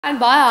En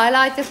baie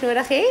highlighters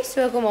nodig hê,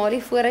 so kom haal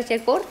die voor as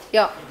jy kort.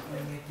 Ja.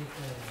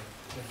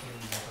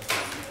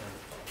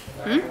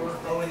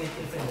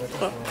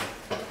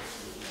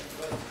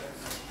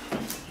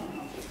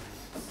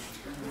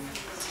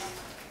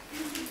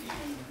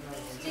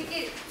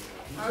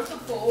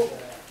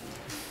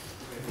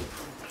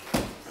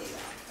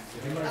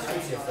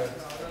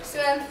 So,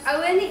 ou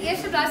in die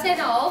eerste bladsy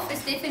en 'n half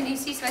is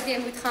definisies wat jy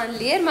moet gaan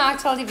leer, maar ek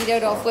sal die video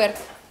daarvoor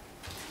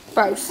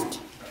post.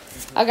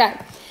 Okay.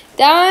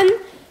 Dan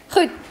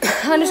goed,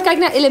 gaan ons kyk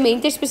na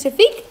elemente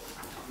spesifiek.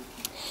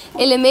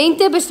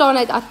 Elemente bestaan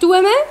uit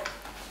atome.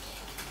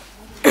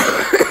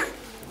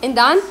 En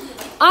dan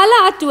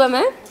alle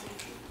atome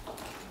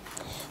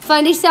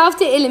van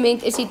dieselfde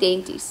element is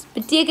identies.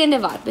 Betekende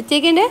wat?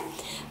 Betekende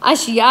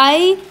as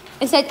jy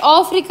in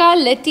Suid-Afrika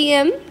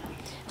lithium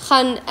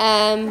gaan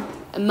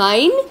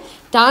myn,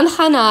 dan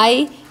gaan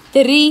hy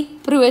 3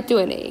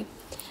 protone hê.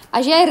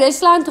 As jy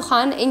Rusland toe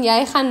gaan en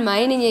jy gaan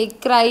myn en jy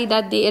kry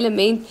dat die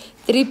element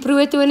 3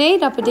 protone het,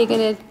 dan beteken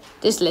dit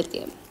dis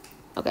lithium.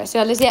 Okay, so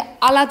hulle sê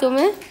alle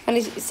atome van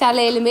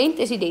dieselfde element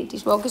is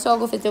identies. Maak nie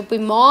saak of dit op die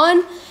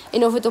maan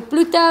en of dit op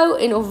Pluto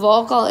en of waar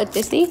ook al dit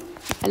is nie.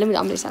 Hulle moet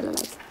almal dieselfde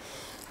lyk.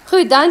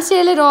 Goed, dan sê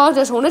hulle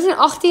daar's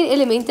 118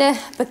 elemente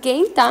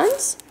bekend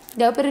tans.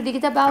 Die periodieke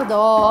tabel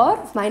daar,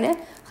 of myne,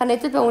 gaan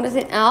net tot by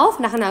 111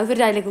 en dan gaan nou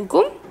verduidelik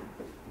hoekom.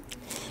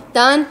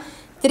 Dan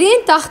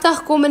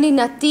 83 kom in die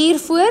natuur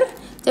voor,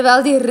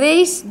 terwyl die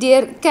res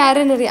deur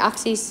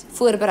kernreaksies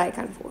voorberei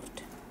kan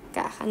word.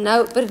 Okay, gaan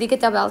nou periodieke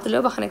tabel te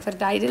loop, gaan ek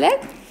verduidelik.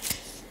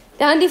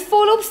 Dan die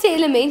volopste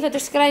element wat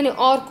ons kry in die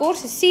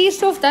aardkors is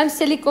suurstof, dan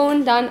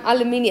silikon, dan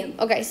aluminium.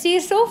 Okay,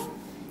 suurstof,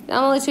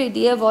 almal het so 'n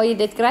idee waar jy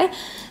dit kry.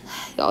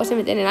 Ja, ons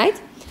met in en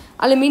uit.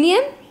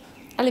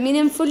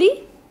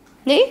 Aluminiumfolie,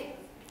 nee?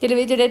 Julle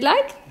weet hoe dit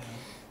lyk?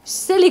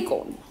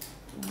 Silikon.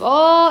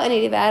 Waar in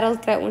die wêreld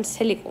kry ons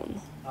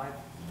silikon?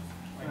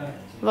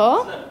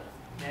 Waar?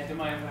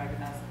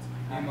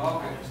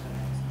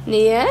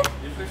 Nee.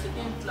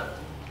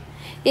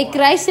 Jy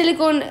kry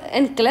silikon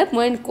in klip,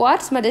 mooi in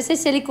kwarts, maar dis 'n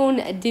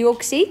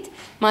silikondioksied,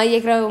 maar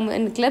jy kry hom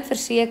in klip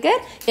verseker.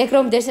 Jy kry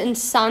hom dus in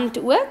sand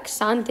ook.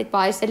 Sand het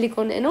baie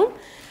silikon in hom.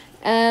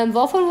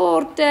 Waarvan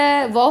word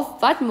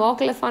wat maak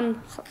hulle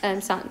van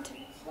sand?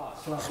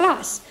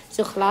 Glas.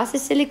 So glas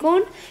is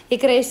silikon. Jy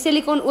kry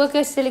silikon ook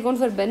 'n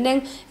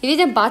silikonverbinding. Jy weet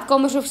in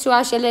badkamers of so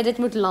as jy dit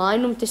moet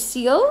line om te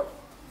seël.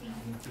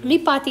 Nie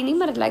patty nie,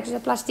 maar dit lyk soos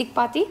 'n plastiek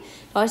patty.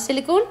 Daar is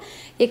silikon.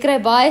 Jy kry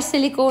baie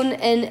silikon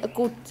in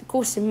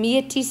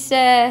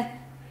kosmetiese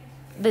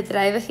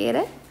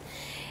bedrywighede.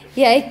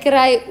 Jy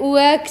kry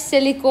ook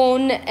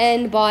silikon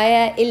in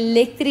baie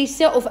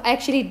elektriese of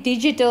actually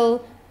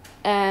digital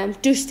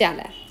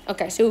toestelle.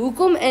 Okay, so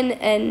hoekom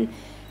in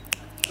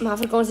maar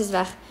Afrikaans is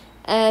weg.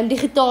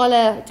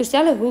 Digitale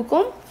toestelle,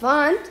 hoekom?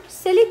 Want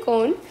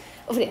silikon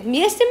of nee,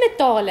 meeste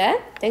metale,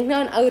 dink nou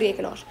aan ou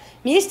rekenaars.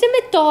 Meeste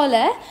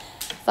metale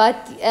wat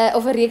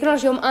of 'n rekenaar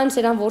as jy hom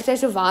aansit, dan word hy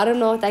so warm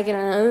na 'n tydjie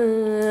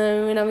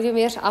en dan moet jy hom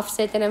eers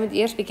afsit en dan moet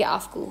eers bietjie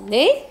afkoel, né?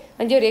 Nee?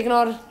 Want jou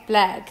rekenaar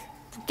blag.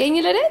 Ken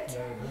julle dit?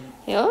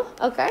 Ja,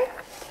 okay.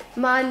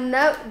 Maar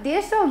nou,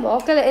 deesdae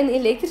maak hulle in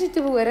elektriese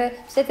toebehore,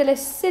 sit hulle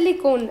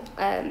silikon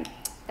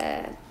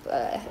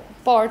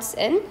parts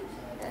in,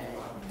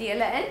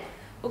 dele in.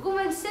 Hoekom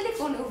in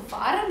silikon, hoe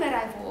warmer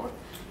hy word,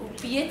 hoe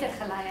beter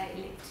gelei hy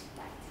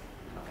elektrisiteit.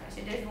 Okay,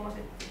 so dit word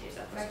dit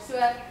gebruik. So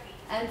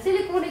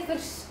silikon het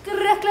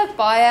verskriklik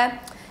baie,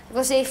 ek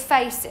wil sê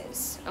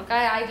phases.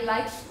 Okay, hy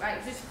lyk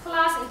soos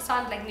glas en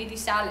sand lyk nie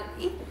dieselfde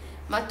nie,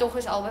 maar tog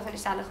is albei van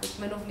dieselfde goed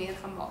min of meer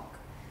gemaak.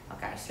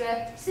 Okay, so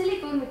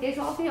silikon moet jy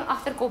so af in jou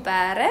agterkop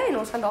bære en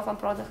ons gaan daarvan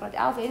praat in graad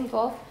 11 en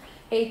 12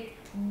 het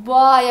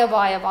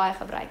baie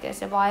gebruik. Dit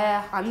is 'n baie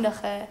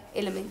handige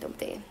element om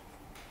te hê.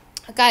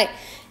 Okay,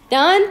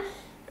 dan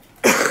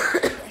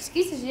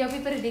ekskuus, as jy op die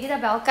periodieke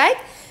tabel kyk,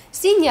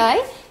 sien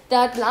jy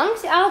dat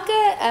langs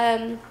elke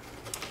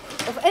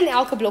of in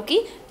elke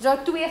blokkie is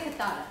daar 2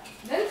 getalle.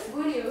 Links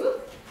bo in die hoek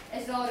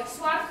is daar 'n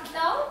swart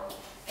getal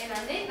en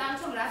dan net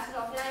langsom regs is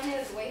daar 'n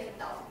kleiner rooi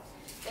getal.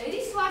 Nou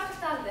hierdie swart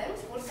getal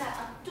links word sy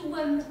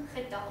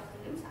atoomgetal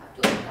genoem, sy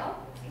atoomgetal.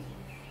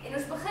 En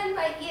ons begin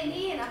by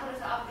 1 en dan gaan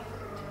ons af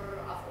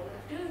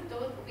toe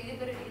tot op hierdie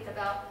periodieke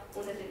tabel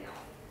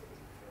 111.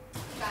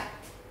 Okay.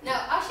 Nou,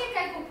 as jy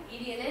kyk op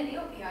hierdie ene, nie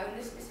op die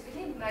houne spesifiek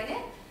nie, myne,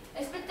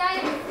 is party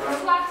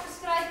swart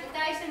geskryf,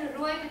 party is in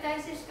rooi, party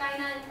is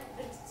skynend,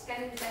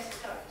 party is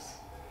grys.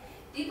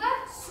 Die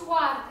wat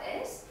swart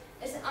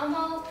is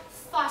almal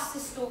vaste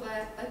stowwe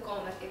by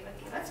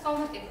kamertemperatuur. Wat is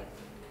kamertemperatuur?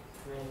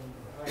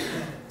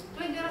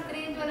 22,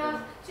 23,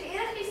 so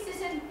enigiets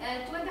tussen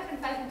 20 en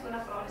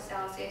 25 grade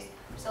Celsius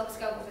sal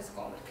beskou word as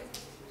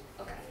kamertemperatuur.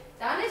 Okay.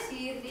 Dan is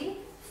hier die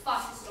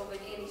vaste stowwe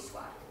en die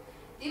swart.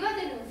 Die wat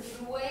in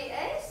rooi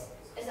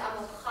is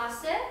almal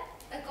gasse,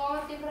 'n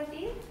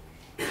kamertemperatuur.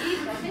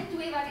 Hier was net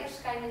 2 wat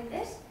skynend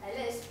is.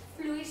 Hulle is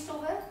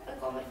vloeistowwe by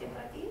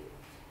kamertemperatuur.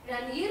 En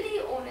dan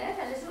hierdie onder,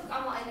 hulle is ook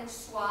almal eintlik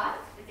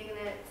swart, beteken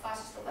 'n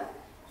vaste stowwe,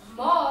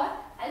 maar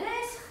hulle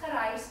is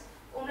grys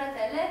omdat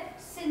hulle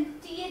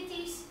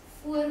sinteties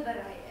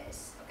voorberei is.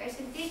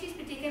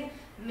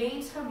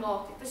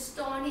 mensgemaak, dit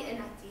bestaan nie in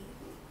natuur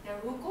nie. Nou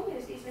hoekom?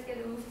 Dit is iets wat jy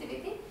hoef te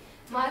weet nie.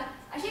 Maar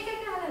as jy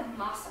kyk na hulle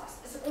massas,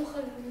 is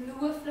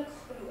ongelooflik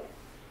groot.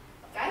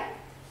 Okay?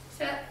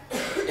 So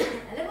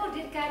hulle word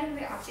deur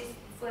kernreaksies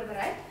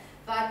voorberei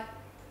wat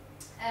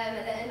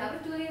hulle in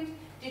laboratoriums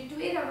die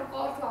twee na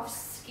mekaar toe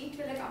afskiet,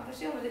 wil ek amper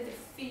sê, om hulle te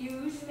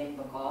fuse met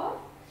mekaar.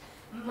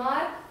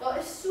 Maar daar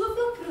is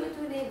soveel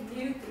protone en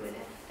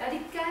neutrone dat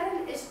die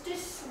kern is te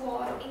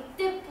swaar en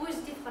te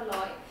positief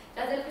gelaai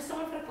dat hulle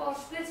bestaan vir 'n paar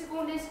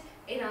splitsekondes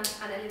en dan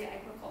gaan hulle weer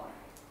uitmekaar.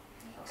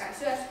 Okay,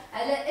 so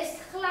hulle is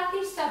glad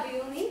nie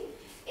stabiel nie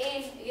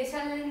en jy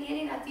sal hulle nie in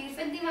die natuur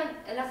vind nie want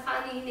hulle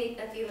gaan nie net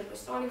natuurlik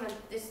bestaan nie want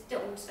dit is te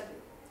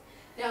onstabiel.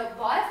 Nou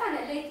baie van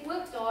hulle het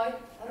ook daai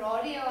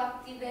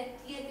radioaktiewe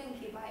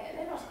tekentjie by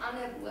hulle, daar's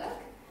ander ook,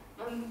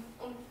 maar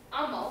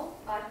almal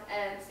wat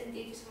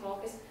sinteties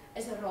gemaak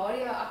is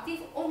radioaktief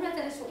omdat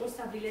hulle so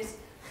onstabiel is,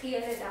 gee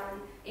hulle dan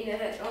en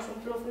hulle daar's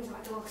ontploffings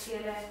wat ook gee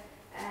hulle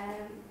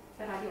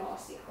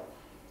radiasie.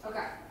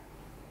 Okay.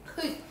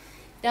 Goed.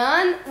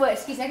 Dan,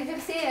 ekskuus, ek het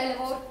gesê hulle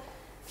word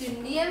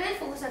toenemend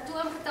volgens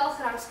atoomgetal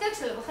gerangskik,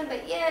 so hulle begin by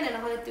 1 en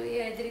dan gaan dit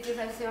 2, 3, 4,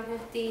 5, 6, 7,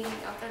 8, 10,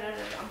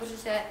 amper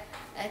soos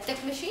 'n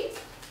tikmasjien.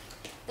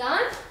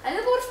 Dan,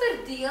 hulle word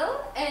verdeel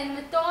in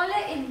metale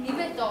en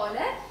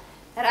nie-metale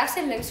regs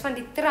en links van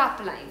die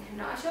traplyn.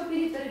 Nou as jy op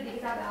hierdie periodieke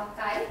tabel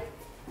kyk,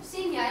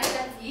 sien jy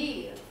dat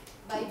hier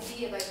by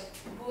B, by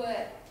bo,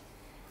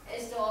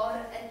 is daar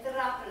 'n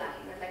traplyn.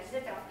 Dit lyk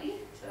soos 'n trappie,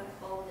 so 'n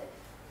bal dit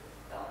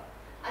daar.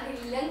 Aan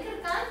die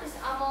linkerkant is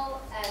almal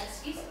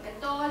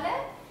metale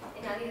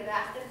en aan die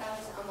regterkant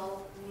is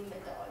almal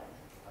nie-metale.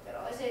 Okay,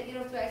 daar is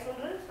 'n of twee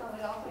uitsonderings, maar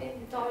we raak met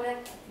metale,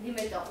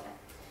 nie-metale.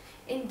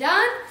 En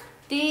dan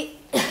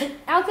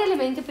elke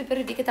element op die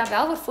periodieke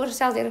tabel word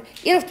voorgestel deur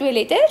 1 of 2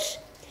 letters.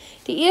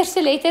 Die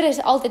eerste letter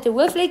is altyd 'n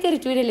hoofletter, die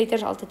tweede letter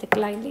is altyd 'n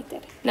klein letter.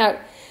 Nou,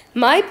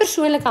 my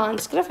persoonlike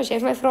handskrif, as jy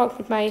vir my vra ek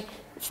moet my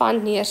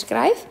van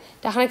neerskryf,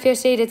 dan gaan ek vir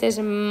jou sê dit is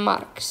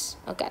Marx.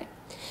 Okay.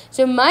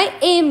 So my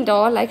M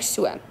daar lyk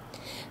so.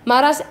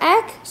 Maar as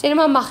ek sê net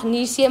maar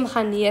magnesium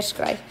gaan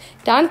neerskryf,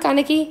 dan kan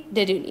ek nie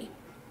dit doen nie.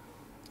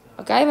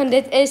 Okay, want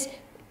dit is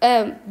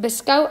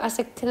beskou as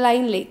 'n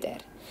klein letter.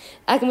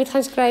 Ek moet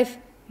gaan skryf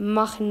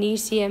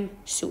magnesium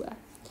so.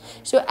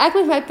 So ek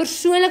moet my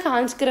persoonlike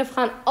handskrif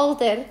gaan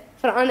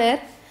verander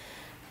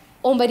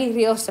om by die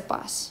reëls te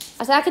pas.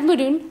 As ek dit moet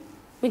doen,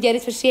 moet jy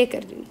dit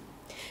verseker doen.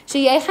 So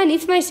jy gaan nie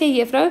vir my sê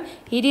juffrou,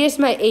 hierdie is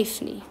my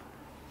F nie.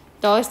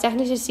 Daar is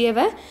tegnies 'n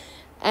 7.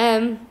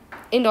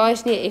 En daar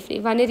is nie 'n F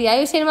nie. Wanneer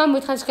jy sê maar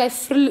moet gaan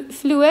skryf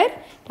vloer,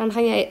 dan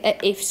gaan jy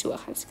 'n F so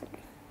gaan skryf.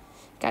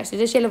 Okay, so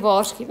dis julle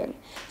waarskuwing.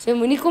 So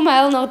moenie kom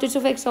huil na toets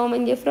of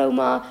eksamen juffrou,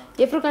 maar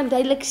juffrou kan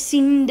duidelik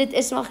sien dit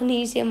is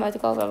magnesium wat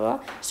ek al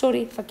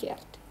sorry,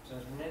 verkeerd. So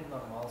net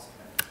normaal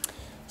skryf.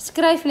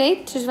 Skryf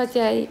net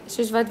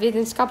soos wat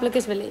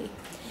wetenskaplikes wil hê.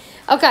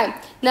 Okay,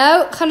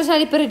 nou gaan ons na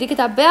die periodieke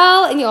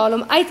tabel en jy haal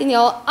hom uit en jy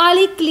haal al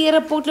die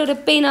kleure, potlode,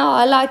 penne,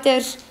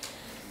 highlighters,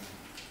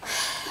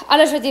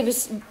 alles wat jy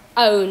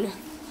own,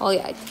 haal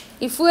jy uit.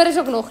 Hiervoor is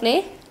ook nog,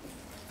 né?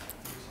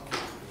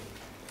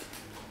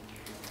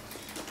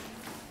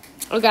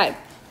 Okay.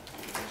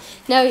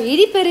 Nou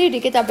hierdie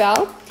periodieke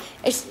tabel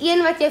is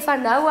een wat jy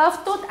van nou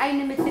af tot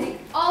einde matriek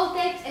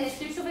altyd in 'n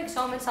toets of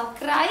eksamen sal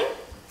kry,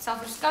 sal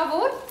verskaf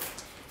word,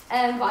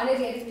 wanneer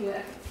jy dit nodig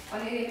het,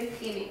 wanneer jy dit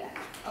chemie werk.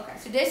 Okay,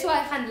 so dis hoe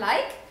hy gaan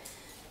lyk.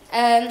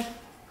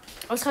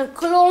 Ons gaan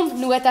klomp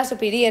notas op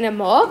hierdie ene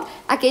maak.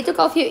 Ek het ook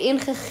al vir jou een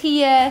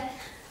gegee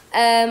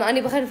aan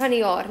die begin van die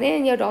jaar, né,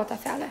 in jou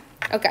datavelle.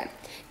 Okay.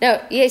 Nou,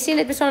 jy sien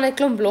dit bestaan uit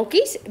klomp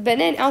blokkies.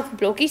 Binne in elke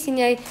blokkie sien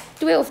jy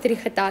 2 of 3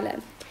 getalle.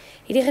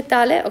 Hierdie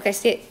getalle, okay,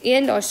 sê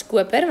 1 daar is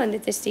koper want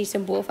dit is die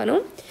simbool van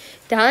hom.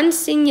 Dan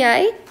sien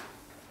jy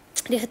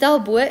die getal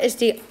bo is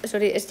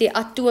die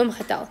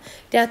atoomgetal.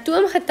 Die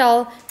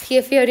atoomgetal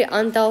gee vir jou die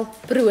aantal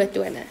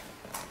protone.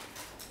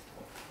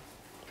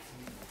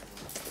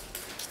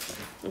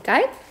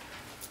 Okay?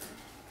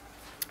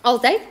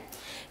 Altyd.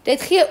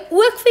 Dit gee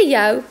ook vir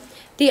jou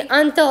die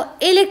aantal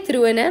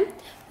elektrone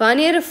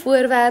wanneer 'n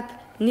voorwerp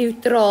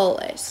neutraal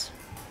is.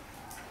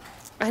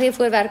 Ag nee, 'n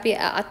voorwerp 'n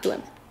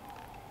atoom.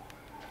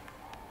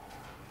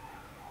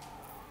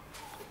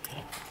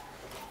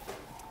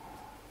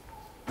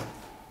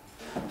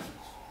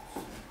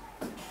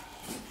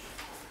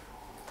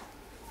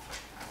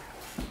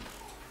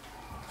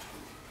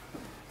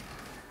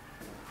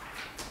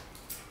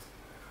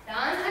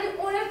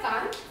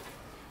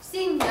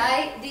 Sien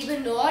jy die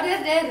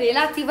benaderde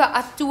relatiewe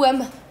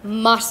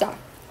atoommassa.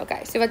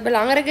 Okay, so wat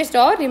belangrik is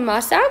daar, die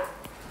massa.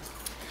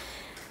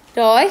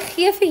 Daai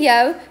gee vir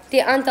jou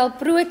die aantal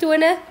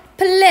protone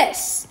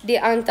plus die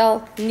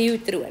aantal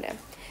neutrone.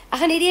 Ek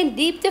gaan hierdie in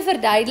diepte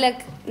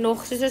verduidelik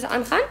nog soos ons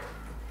aangaan.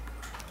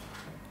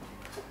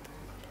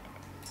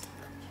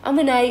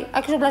 Amanay,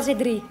 ek is op bladsy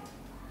 3.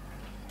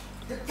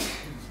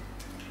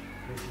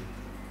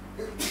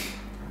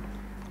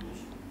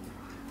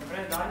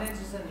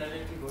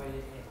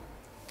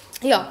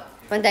 Ja,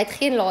 want hy het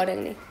geen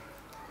lading nie.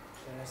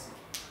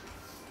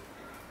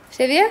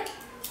 Sê weer?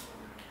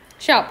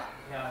 Sharp.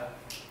 Ja.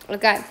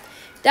 Okay.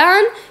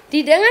 Dan,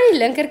 die ding aan die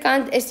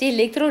linkerkant is die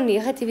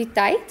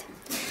elektronegativiteit.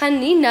 Gaan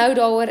nie nou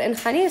daaroor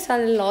ingaan nie, sal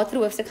in 'n later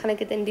hoofstuk gaan ek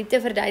dit in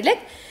diepte verduidelik.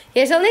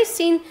 Jy sal net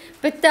sien,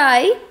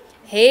 party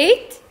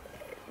het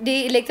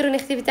die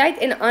elektronegativiteit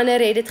en ander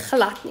het dit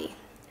glad nie.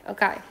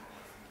 Okay.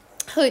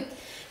 Goed.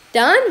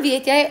 Dan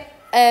weet jy,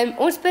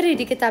 ons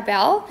periodieke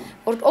tabel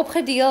word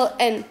opgedeel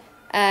in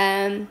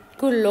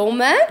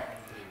kolomme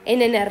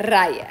en in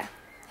rye.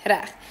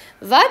 Reg.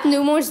 Wat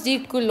noem ons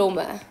die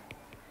kolomme?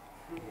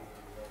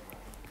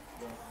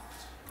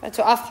 Wat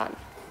so afgaan?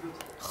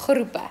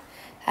 Groepe.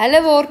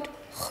 Hulle word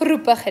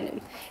groepe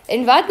genoem.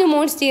 En wat noem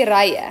ons die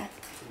rye?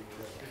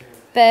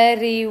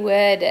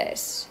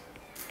 Periodes.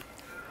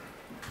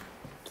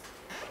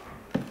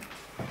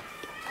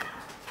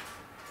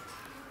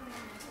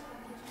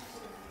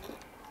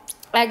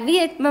 Ek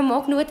weet, maar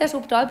maak notas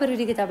op daai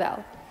periodieke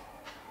tabel.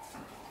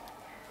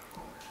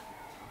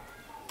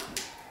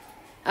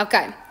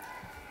 Okay.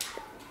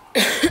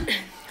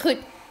 Goed.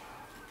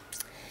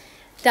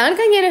 Dan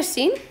kan jy nou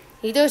sien,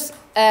 hier is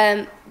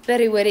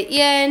periode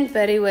 1,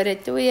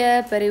 periode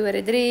 2,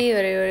 periode 3,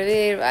 periode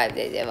 4, 5,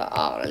 6, 7,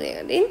 8,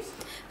 9, 10.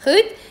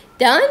 Goed.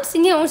 Dan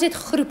sien jy ons het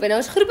groepe. Nou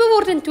ons groepe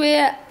word in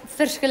 2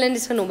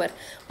 verskillendes genommer.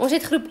 Ons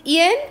het groep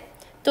 1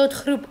 tot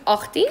groep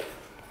 18.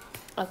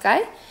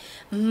 Okay.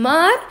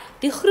 Maar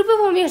die groepe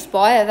waarmee ons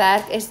baie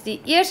werk is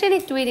die eerste en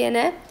die tweede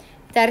ene,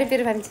 3,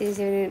 4, 5, 6,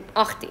 7,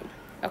 18.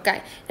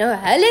 Okay. Nou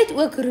hulle het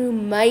ook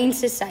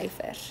Romeinse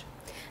syfers.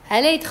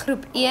 Hulle het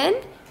groep 1,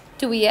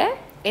 2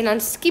 en dan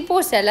skiep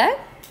ons hulle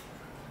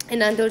en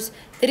dan het ons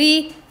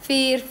 3,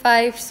 4,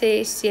 5,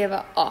 6,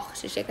 7, 8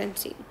 soos jy kan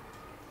sien.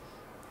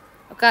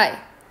 Okay.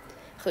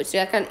 Goed, so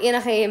ek kan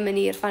enige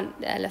manier van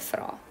hulle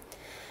vra.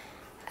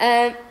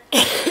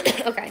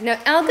 Okay, nou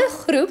elke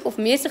groep of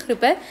meeste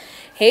groepe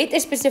het 'n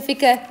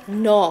spesifieke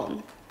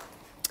naam.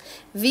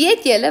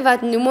 Weet julle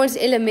wat noem ons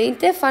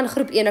elemente van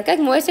groep 1? Nou kyk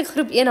mooi as ek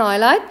groep 1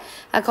 highlight.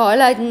 Ek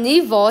highlight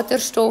nie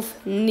waterstof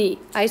nie.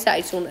 Hy is 'n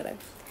uitsondering.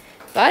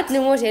 Wat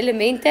noem ons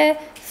elemente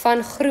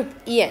van groep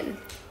 1?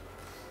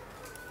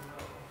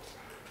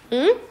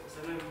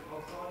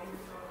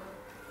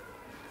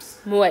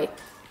 Mooi.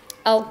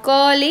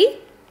 Alkali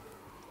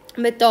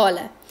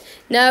metale.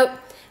 Nou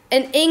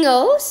in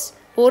Engels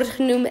word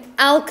genoem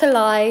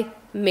alkali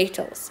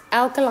metals.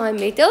 Alkali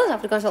metals,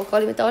 Afrikaans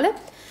alkali metale.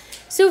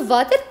 So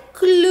watter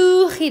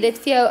klou gee dit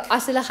vir jou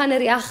as hulle gaan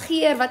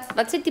reageer?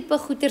 Wat se tipe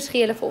goeters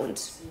gee hulle vir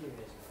ons?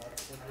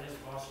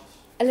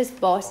 Hulle is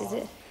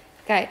basiese.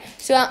 Okay,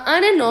 so 'n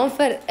ander naam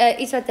vir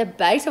iets wat 'n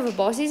base of 'n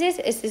basis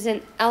is dis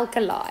 'n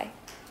alkali.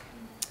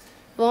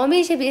 Waarmee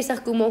is jy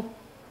besig, Koemo?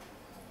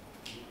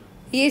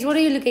 Yes, what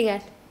are you looking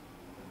at?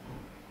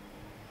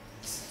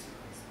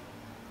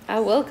 I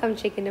will come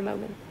check in a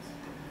moment.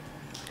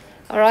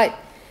 Alright,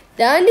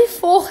 dan die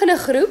volgende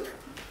groep.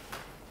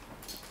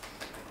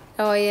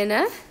 Daai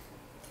ene.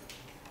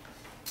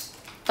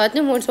 Wat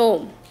noem ons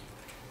hom?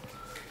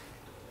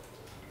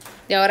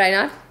 Ja,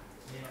 Reinhard?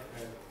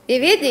 Jy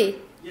weet nie?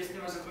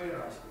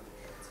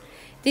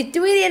 Die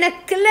tweede ene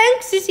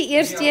klink soos die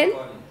eerste een.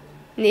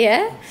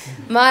 Nee,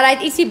 maar hy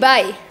het ietsie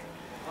by.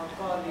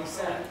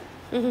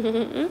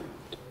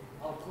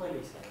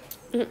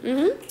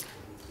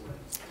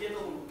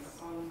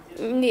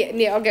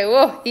 Nee,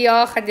 okay,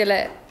 ja, gaan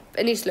julle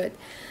in die sloot.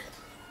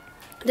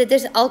 Dit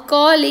is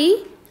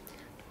alkali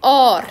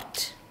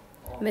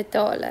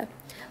aardmetale.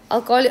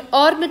 Alkali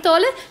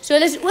aardmetale, so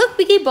hulle is ook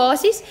bietjie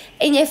basies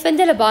en jy vind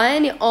hulle baie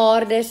in die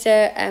aarde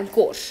se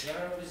kors.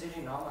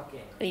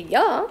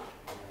 Ja.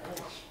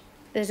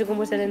 Dis hoekom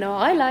ons hulle nou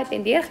highlight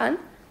en deurgaan.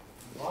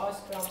 Waar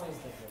spel my is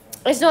dit?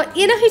 Is daar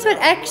enigiets wat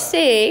ek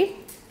sê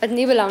wat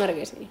nie belangrik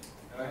is nie?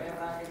 Ek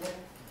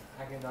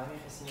het daar nie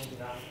gesien dat jy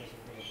daar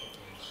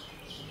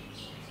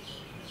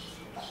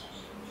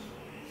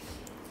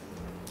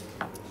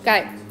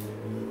Okay.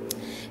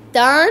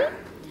 Dan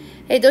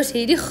het ons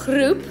hierdie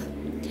groep.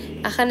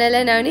 Ek gaan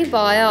hulle nou nie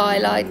baie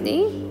highlight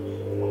nie.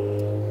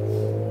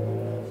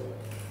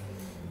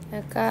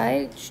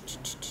 Okay.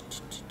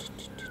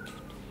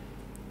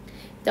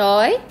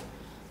 Daai.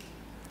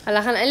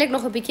 Hulle gaan eintlik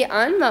nog 'n bietjie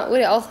aan, maar oor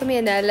die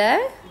algemeen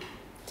hulle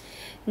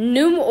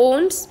noem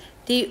ons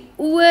die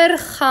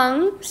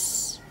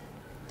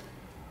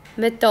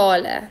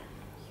oorgangsmetale.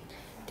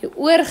 Die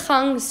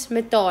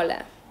oorgangsmetale.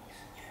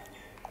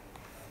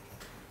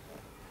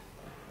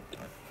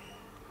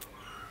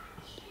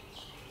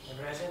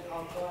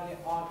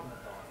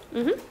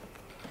 Mhm.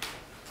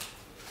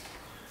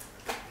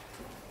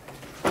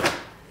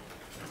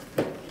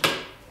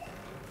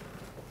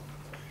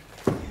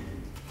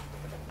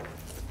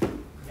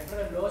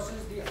 Los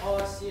is die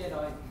AC en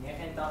daai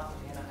 89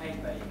 en 'n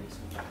uit by hierdie so.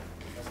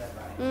 Dis reg.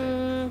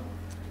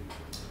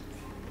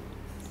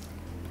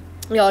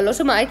 Ja, los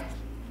hom uit.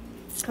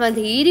 Want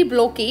hierdie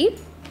blokkie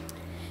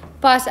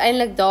pas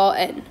eintlik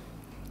daarin.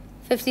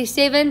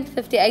 57,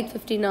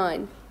 58,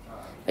 59.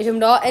 As jy hom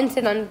daar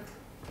insit dan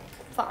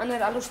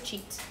verander al ons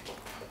cheats.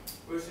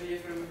 Hoe sê jy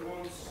vir met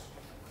ons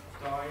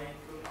daai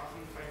tot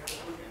 58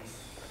 ook is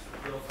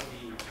deel van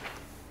die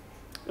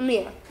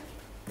Nee.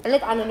 Hulle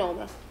het ander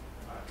name.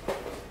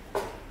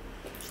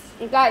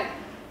 Okay.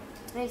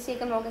 Nee,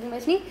 seker maak ek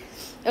mis nie.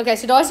 Okay,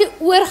 so daar is die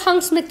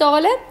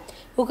oorgangsmetale.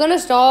 Hoe kan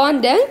ons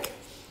daaraan dink?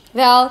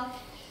 Wel,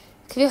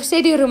 ek het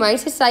gesê die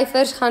Romeinse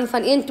syfers gaan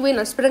van 1, 2 en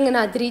dan spring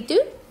na 3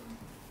 toe.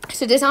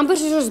 So dis amper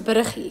soos ons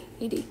bruggie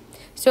hierdie.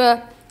 So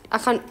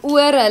ek gaan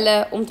oor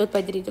hulle om tot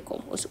by 3 te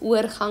kom. Ons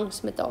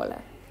oorgangsmetale.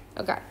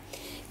 Okay.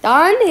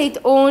 Dan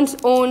het ons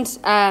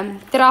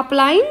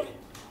traplyn.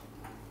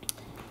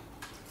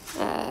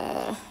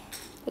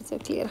 Wat se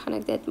kleur gaan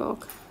ek dit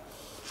maak?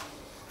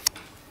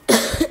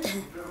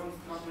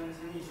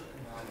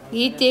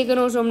 Hier teken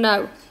ons hom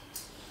nou.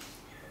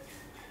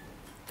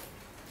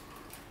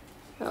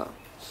 Ja.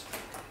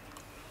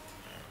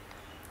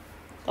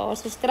 Daar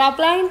is 'n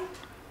traplyn.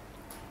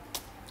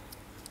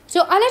 So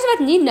alles wat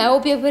nie nou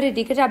op jou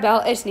periodieke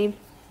tabel is nie,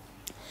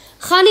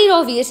 gaan nie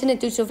daar wees in 'n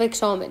toets of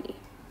eksamen nie.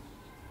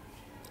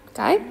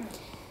 Okay.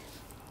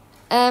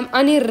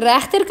 Aan die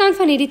regterkant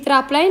van hierdie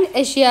traplyn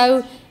is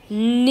jou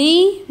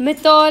nie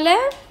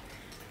metale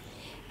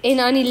en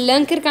aan die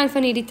linkerkant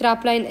van hierdie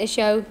traplyn is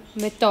jou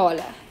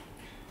metale.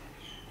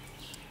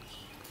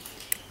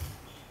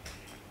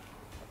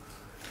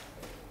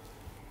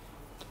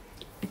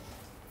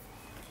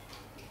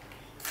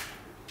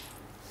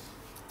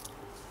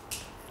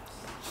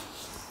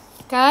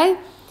 Okay,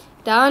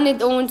 dan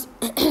het ons,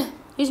 hier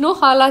is nog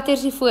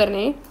highlighters hier voor,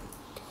 nee.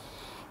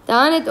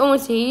 Dan het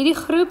ons hierdie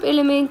groep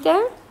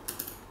elemente.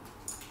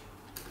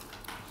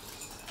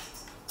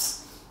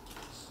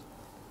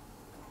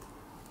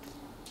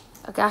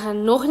 Okay, ek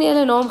gaan nog nie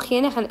hulle naam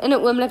gee nie, ek gaan in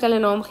 'n oomblik hulle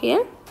naam gee.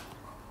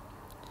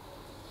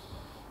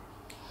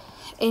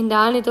 En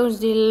dan het ons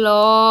die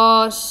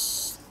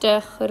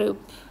laaste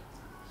groep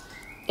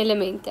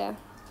elemente.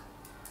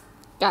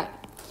 Okay.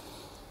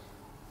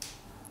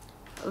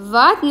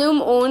 Wat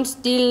noem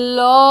ons die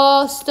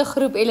laaste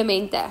groep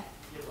elemente?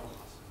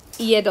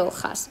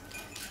 Edelgas.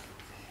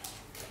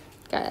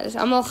 Okay, hulle is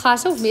allemaal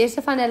gasse, of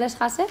meeste van hulle is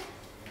gasse.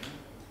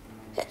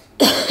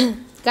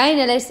 Okay, en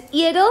hulle is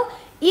edel.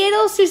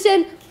 Edel soos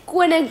in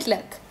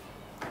koninklik.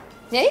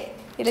 Nee?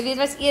 Julle weet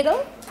wat is edel?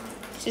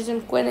 Soos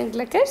in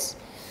koninklik is.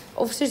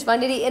 Of soos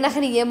wanneer die enige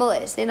in die hemel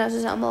is. Nee, dan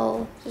is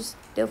allemaal soos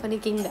deel van die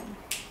kingdom.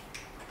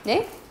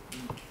 Nee?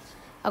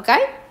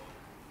 Okay.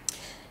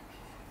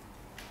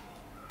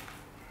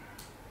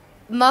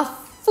 Maar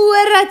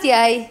voordat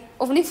jy,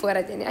 of nie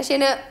voordat jy nie, as jy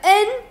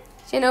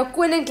nou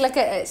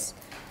koninklike is,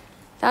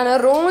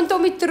 dan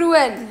rondom die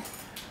troon,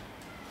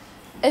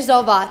 is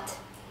daar wat?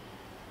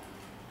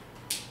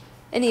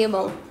 In die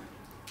hemel.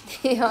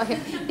 Ja,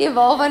 nie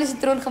waarvan is die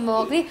troon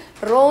gemaak nie,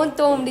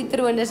 rondom die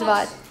troon is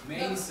wat?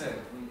 Mense.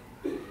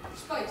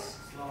 Space.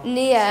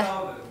 Nee.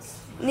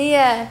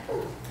 Nee.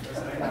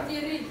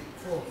 Materie.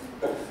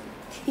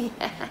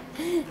 Ja.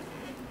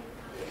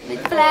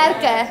 Met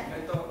vlerke.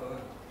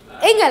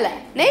 Engele,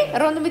 nee?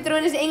 Rondom die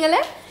troon is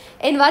engele.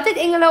 En wat het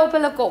engele op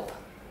hulle kop?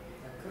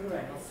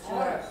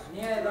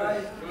 Nee, daai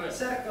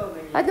sirkel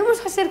ding. Wat noem ons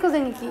gesirkel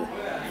dingetjie?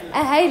 'n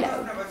halo.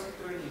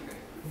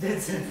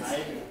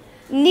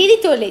 Nie die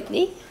toilet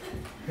nie.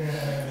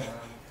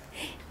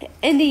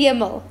 In die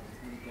hemel.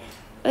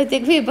 Wat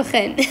ek weer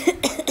begin. Dis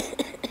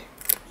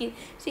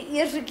die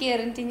eerste keer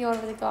in 10 jaar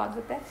wat ek daar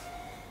het.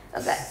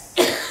 Okay.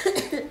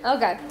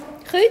 Okay.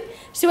 Goed.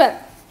 So,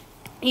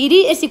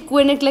 hierdie is die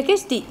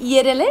koninklikes, die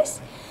edeles.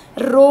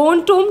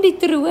 Rondom die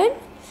troon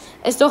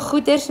is daar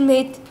goeders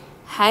met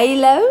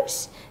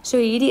halos. So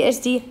hierdie is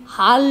die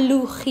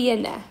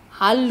halogene.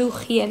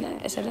 Halogene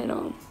is hulle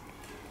naam.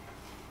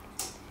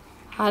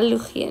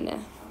 Halogene.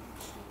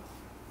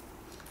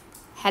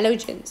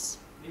 Halogens.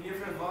 Die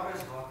mevrou waar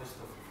is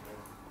waterstof?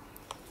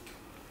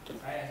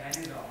 Hy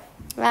nie daar.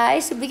 Maar hy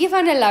is 'n bietjie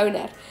van 'n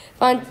loner,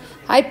 want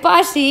hy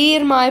pas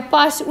hier, maar hy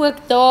pas ook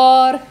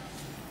daar.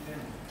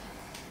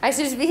 Hy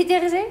soos wie het jy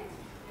gesê?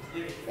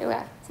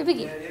 Ja, so 'n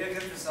bietjie.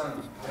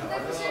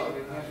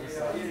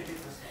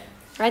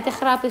 Hy het 'n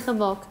grapie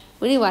gemaak.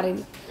 Moenie worry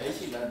nie.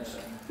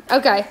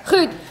 Okay,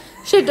 goed.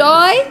 So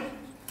daai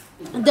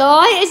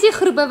is die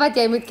groepe wat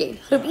jy moet ken.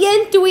 Groep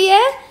 1, 2,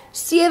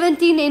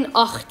 17 en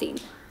 18.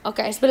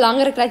 Okay, is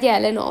belangrik dat jy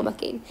hulle name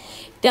ken.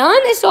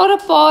 Dan is daar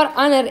 'n paar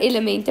ander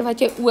elemente wat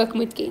jy ook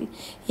moet ken.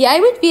 Jy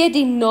moet weet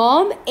die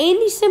naam en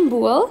die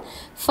simbool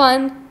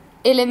van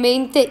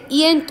elemente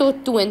 1 tot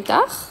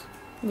 20.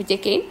 Moet jy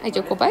ken uit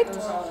jou kop uit?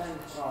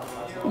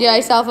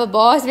 Jy self 'n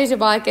baas wees, so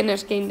baie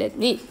kinders ken dit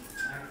nie.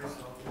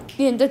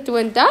 1 tot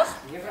 20.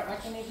 Juffrou,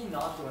 ek ken net nie na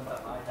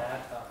 20, maar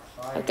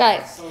 30.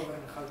 Okay.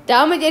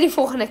 Dan moet jy die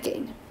volgende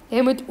ken.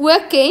 Jy moet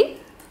ook ken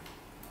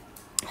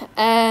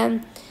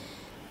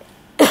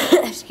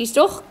ekskuus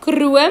tog,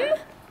 krom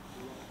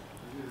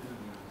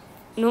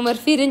nommer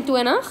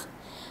 24,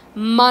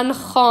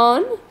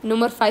 mangaan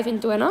nommer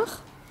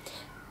 25,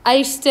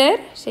 yster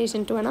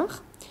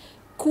 26,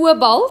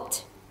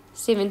 kobalt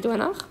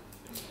 27,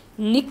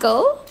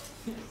 nikkel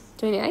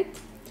 28,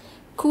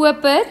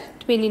 koper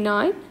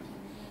 29,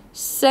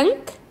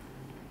 sink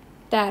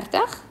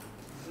 30.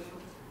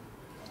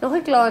 Nog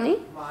nie klaar nie?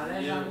 Maar hulle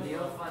is dan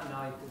deel van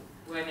daai toe.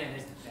 O nee,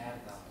 dis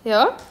 30.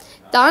 Ja.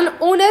 Dan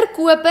onder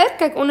koper,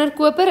 kyk onder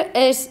koper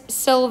is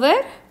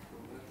silwer,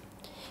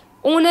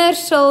 Onder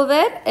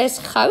silwer is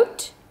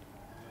goud.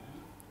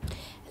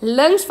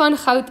 Links van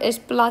goud is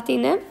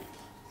platinum.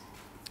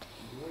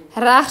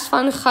 Regs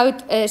van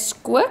goud is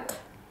kook.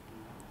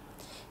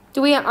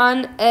 2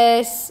 aan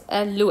is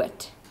 'n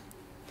lood.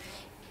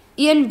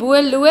 1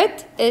 bo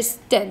lood is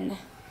tin.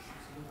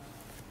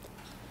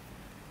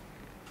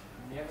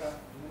 Nee, bro.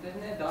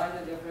 Dit net daai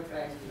dat jy vir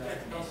kry.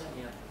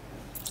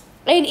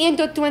 En 1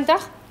 tot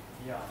 20.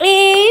 Ja.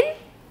 En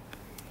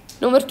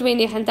nommer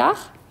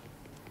 92.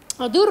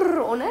 Door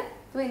onder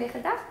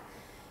 92.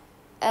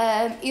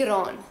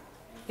 Iran.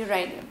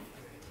 Uranium.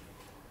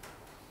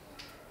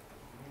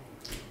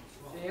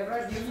 Jy bro,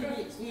 die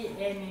I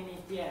en die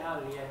TL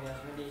hier, met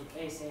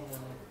die S en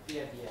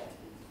die PD.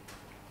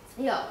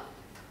 Ja.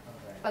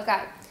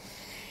 Okay.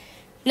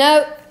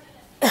 Nou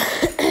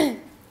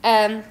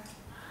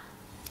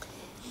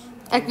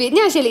ek weet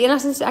nie as julle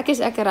enigstens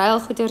ek ruil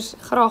goeders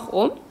graag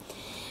om.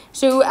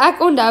 So ek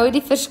onthou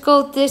die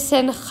verskil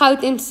tussen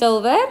goud en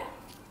silwer.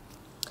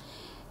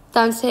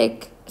 Dan sê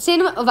ek,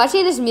 wat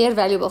sê is meer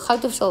valuable,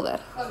 goud of silwer?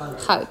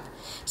 Goud.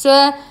 So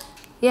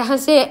jy gaan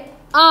sê,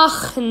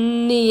 ag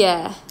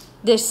nee,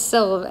 dis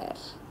silwer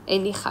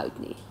en nie goud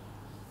nie.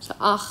 So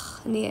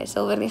ag nee,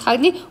 silwer nie goud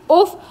nie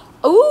of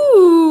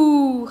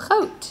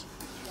goud.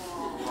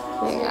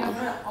 Ja.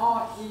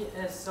 AI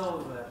is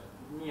silwer,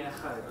 nie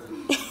goud.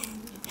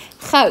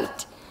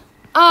 Goud.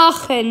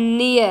 Ag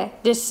nee,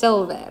 dis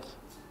silwer.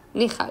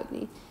 Nie goud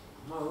nie.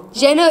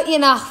 As jy nou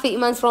eendag vir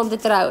iemand vra om te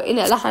trou en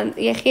hulle gaan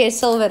jy gee 'n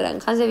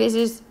silwerring, gaan sy wees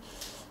soos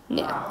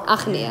nee,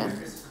 ag nee.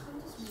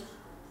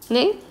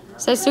 Nee?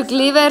 Sy soek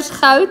liewer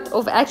goud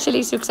of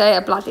actually soek sy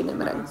 'n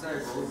platinum ring.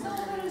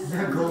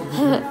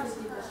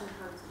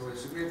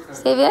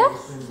 Sê weer?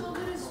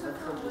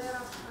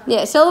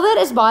 Nee, silwer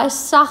is baie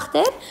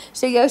sagter,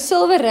 so jou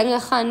silwerringe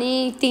gaan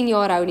nie 10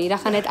 jaar hou nie, dan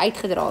gaan dit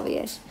uitgedra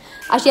wees.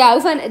 As jy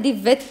hou van die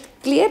wit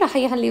kleur, dan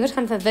gaan jy liewer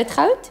gaan vir wit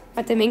goud,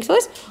 wat 'n mengsel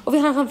is, of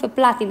jy gaan vir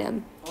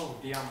platinum. Oh,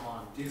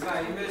 diamant. Dis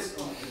hy is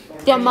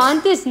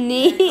Diamant is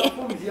nie,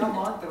 Kom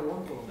diamant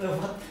rondom.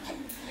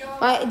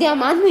 maar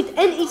diamant moet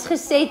in iets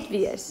geset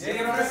wees. jy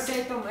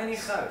Set hom in die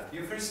goud.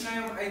 jy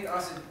versny hom uit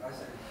as dit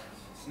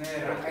sny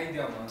ring uit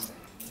diamant.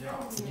 Ja.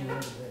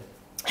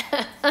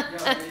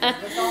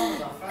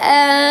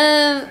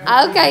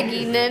 Okay,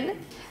 Ginen.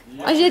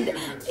 As jy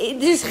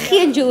dis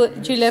geen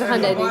jeweler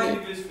gaan dit doen nie.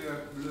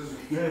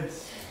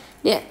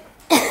 Nee.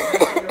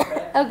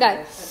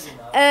 Okay.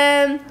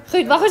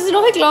 Goed, wag, ons is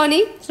nog nie klaar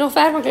nie. Ons is nog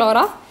ver van klaar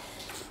af.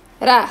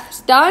 Reg.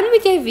 Dan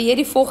moet jy weer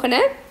die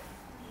volgende.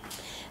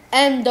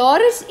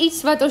 Daar is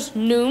iets wat ons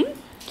noem,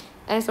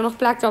 en is daar nog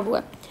plek daarbo.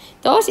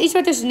 Daar is iets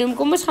wat ons noem,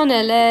 kom ons gaan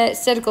hulle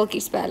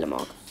sirkeltjies by hulle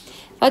maak.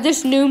 Wat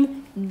ons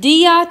noem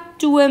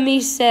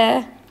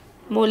diatomiese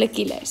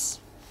molekules.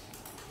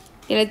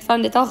 Julle het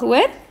van dit al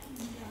gehoor?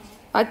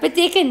 Wat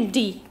beteken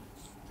die?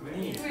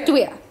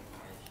 2.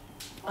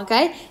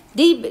 Okay?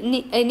 Die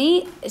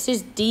nie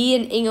soos D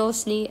in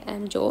Engels nie,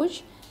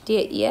 George.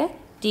 D-E.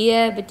 D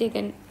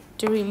beteken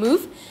to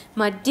remove,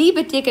 maar die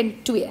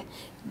beteken 2.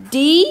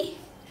 Die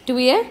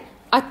 2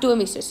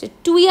 atomies, so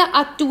 2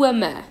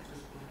 atome.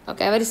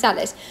 Okay, wat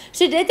dieselfde is.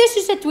 So dit is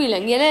soos 'n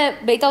tweeling. Julle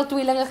het al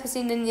tweelinge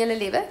gesien in julle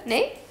lewe, né?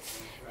 Nee?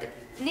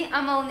 Nie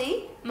almal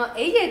nie, maar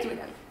het jy 'n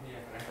tweeling?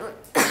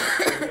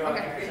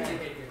 Okay.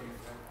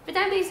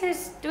 Party mense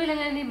is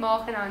tweelinge in die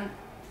maag en dan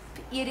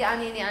eet die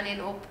ander en die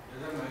ander op.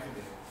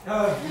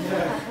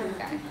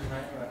 Okay.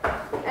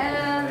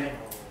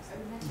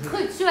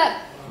 Goed, so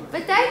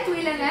party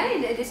tweelinge,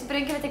 en dis 'n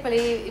prentjie wat ek wil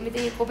hê met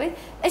in jou kop het,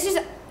 is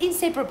soos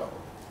inseparable.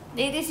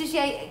 Nee, dis soos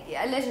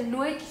hulle is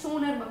nooit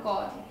sonder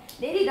mekaar nie.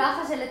 Net die dag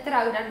as hulle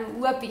trou, dan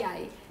hoop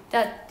jy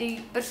dat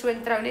die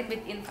persoon trou net met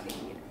een van die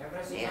twee.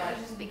 Nee,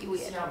 dit is 'n bietjie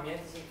weird. Ja, meer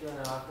as ek jou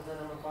nou hak dan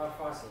aan mekaar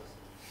vas is.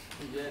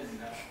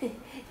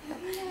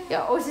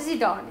 Ja, ons is nie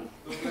daar nie.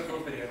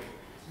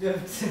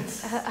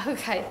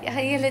 Okay, ja,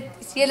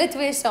 julle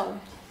twee saam.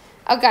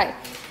 Okay.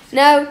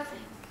 Nou,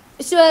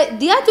 so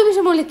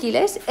diatomiese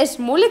molekules is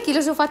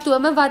molekules of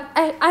atome wat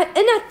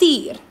in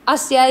natuur,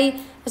 as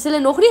hulle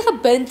nog nie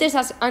gebind is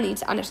aan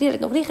iets anders nie, hulle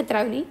het nog nie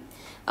getrou nie.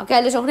 Okay,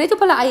 hulle is nog net op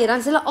hulle eie, dan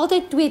is hulle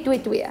altyd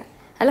 2-2-2.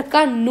 Hulle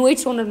kan nooit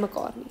sonder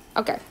mekaar nie.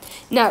 Okay.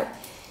 Nou,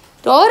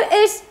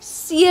 daar is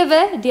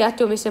 7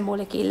 diatomiese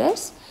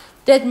molekules.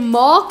 Dit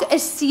maak 'n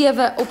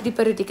 7 op die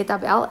periodieke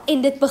tabel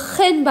en dit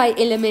begin by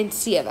element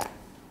 7.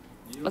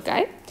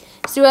 Okay?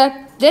 So,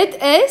 dit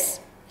is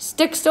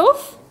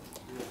stikstof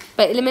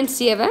by element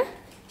 7,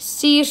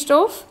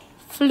 suurstof,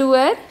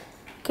 fluor,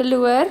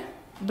 kloor,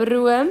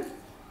 broom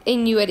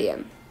en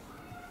jodium.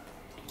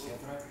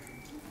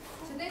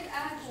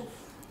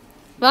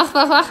 Wag,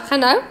 gaan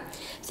nou.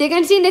 So jy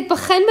kan sien dit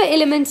begin by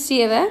element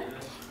 7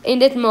 en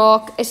dit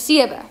maak 'n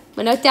 7.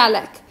 Maar nou tel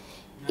ek.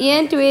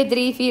 1, 2,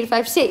 3, 4,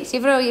 5, 6.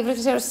 Juffrou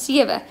gesê ons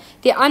 7.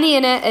 Die ander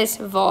ene is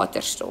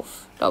waterstof.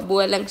 Daar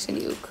bo links in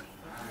die hoek.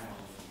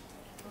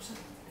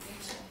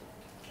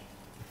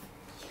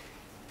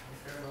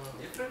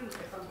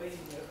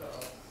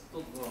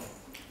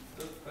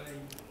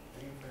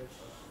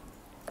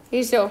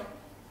 Hierso.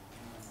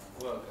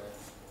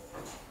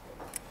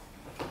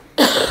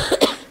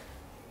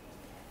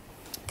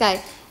 Kyk,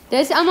 dit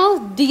is allemaal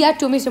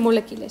diatomiese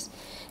molekules.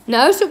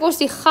 Nou soek ons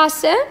die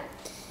gasse.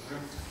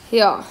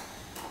 Ja.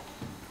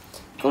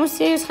 Kom ons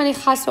sê ons gaan die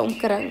gasse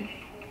omkring.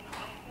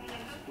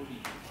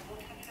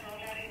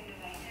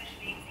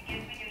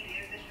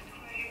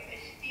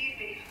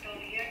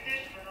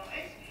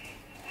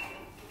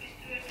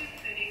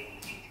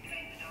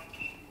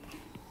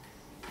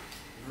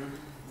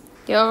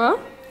 Ja.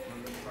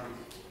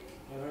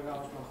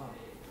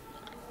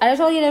 Alles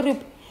sal julle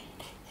roep.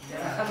 Ja,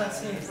 gaan dat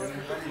sien.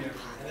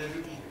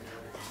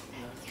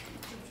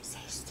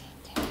 16,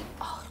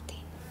 18.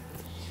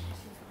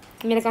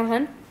 Julle kan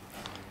gaan.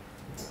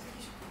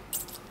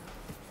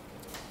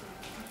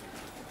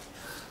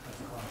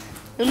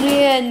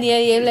 Nee,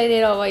 jy bly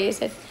net daar waar jy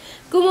sit.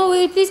 Kom maar,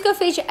 will you please go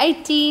fetch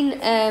 18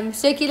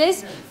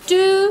 circulars.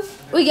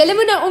 Julle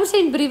moet nou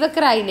omsend briewe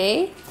kry,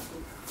 né?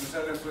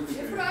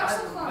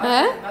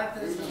 Hè?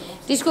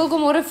 Die skool kom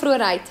môre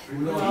vroeg uit.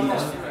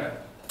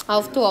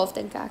 11:30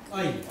 dink ek.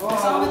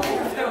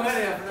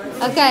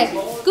 Okay,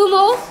 kom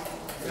op.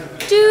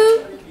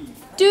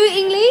 2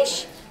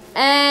 English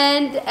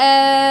and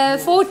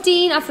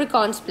 14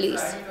 Afrikaans,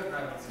 please.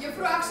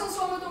 Juffrou, ek sal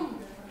saam met hom.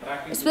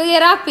 Speel jy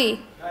rugby?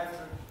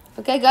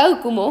 Okay, go,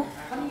 kom op.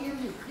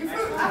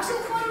 Juffrou, ek sal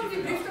gaan om die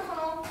brief te gaan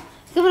haal.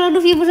 Kom maar,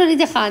 hoef jy mos nou nie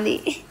te gaan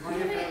nie.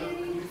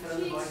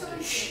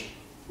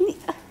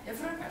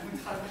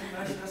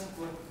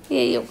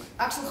 Nee, joh.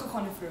 Ek sal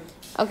gegaan, juffrou.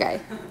 Okay,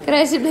 kry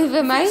asseblief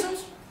vir my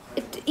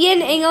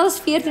 1 Engels,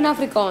 14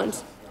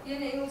 Afrikaans.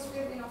 1 Engels,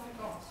 14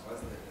 Afrikaans.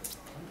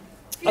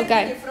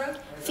 Okay.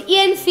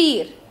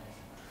 1-4.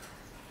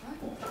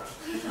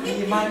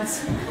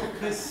 Iemand.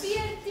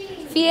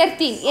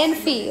 14,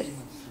 1-4.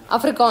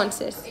 Afrikaans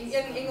is. En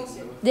 1 Engels.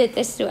 Dit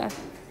is so.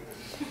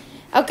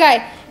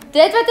 Okay,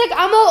 dit wat ek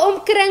almal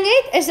omkring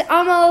het, is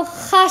almal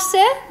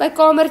gasse by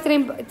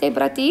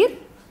kamertemperatuur.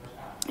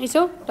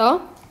 Hierso, daar.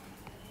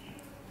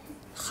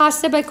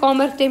 Gasse by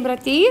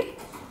kamertemperatuur.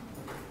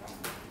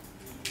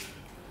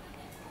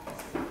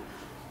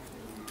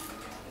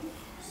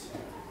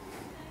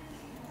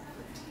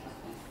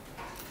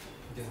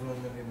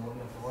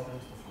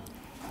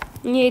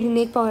 Nee, die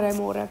net paar ry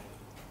môre.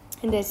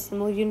 En dis 'n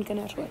miljoen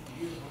kinders hoor.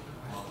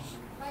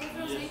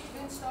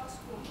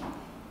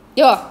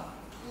 Ja.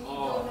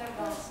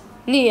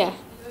 Nee.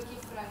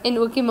 En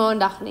ook nie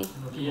maandag nie.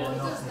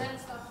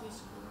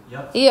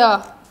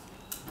 Ja.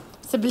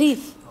 Asseblief.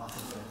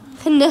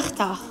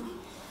 Genigtig.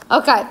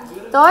 Okay,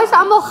 daar is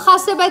almal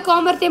gasse by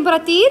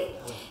kamertemperatuur.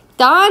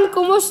 Dan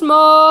kom ons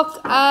maak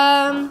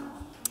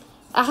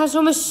ek gaan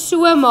sommer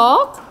so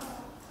maak.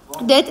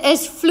 Dit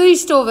is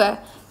vloeistowwe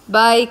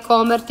by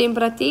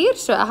kamertemperatuur.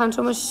 So ek gaan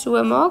sommer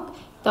so maak.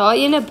 Daar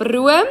ene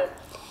broom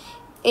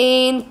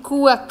en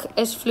kook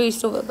is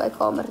vloeistowwe by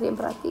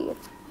kamertemperatuur.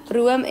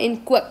 Broom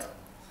en kook.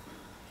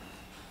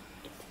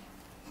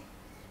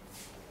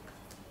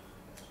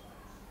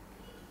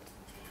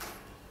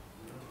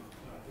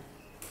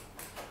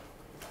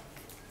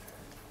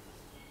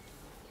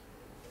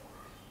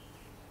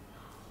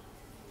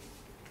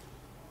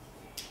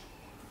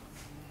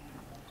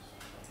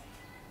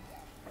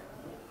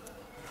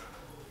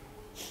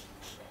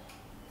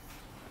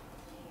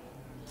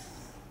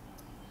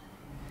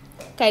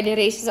 Okay, die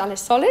res is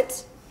alles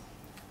solids.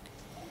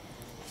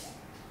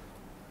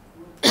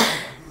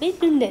 Wie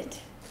doen dit?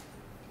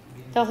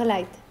 Daar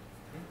gelyk.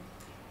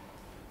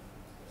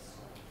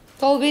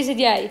 Kolbe, is dit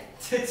jy?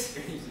 Is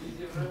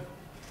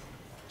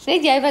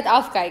net jy wat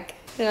afkyk.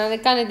 Dan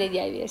kan dit net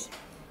jy wees.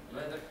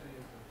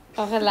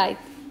 Daar gelyk.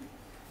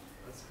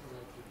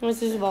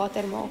 Ons is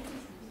water maak.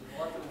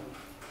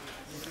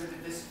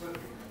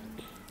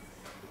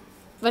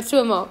 Wat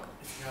so maak?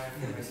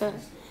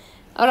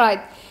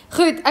 Alright.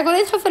 Goed, ek wil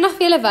net gou vinnig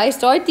vir julle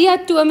wys, daai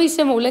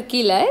diatomiese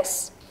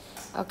molekules,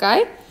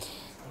 okay,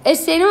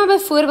 sê nou maar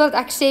byvoorbeeld,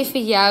 ek sê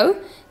vir jou,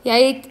 jy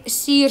het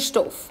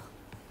suurstof,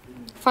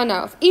 van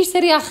nou af, iets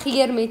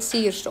reageer met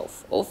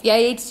suurstof, of jy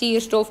het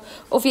suurstof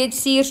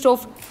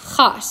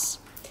gas,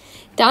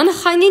 dan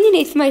gaan jy nie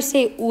net vir my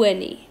sê O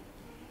nie,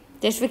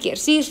 dis verkeerd,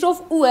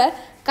 suurstof O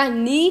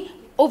kan nie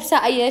op sy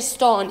eie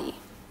staan nie,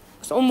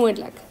 dis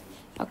onmoontlik,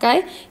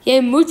 okay, jy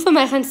moet vir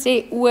my gaan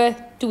sê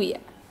O2,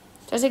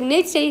 so as ek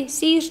net sê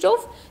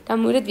suurstof,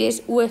 dan moet dit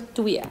wees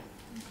O2.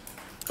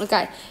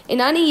 Okay, en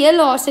dan die heel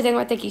laaste ding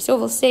wat ek hierso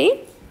wil sê,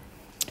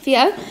 vir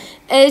jou,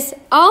 is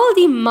al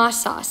die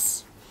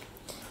massas,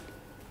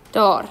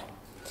 daar,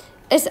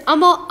 is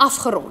allemaal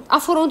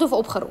afgerond of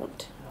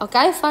opgerond.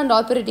 Okay, van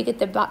die periodieke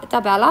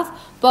tabel af,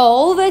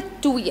 behalwe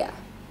 2.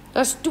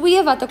 Daar is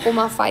 2 wat 'n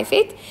 0,5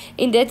 het,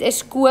 en dit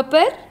is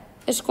koper,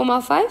 is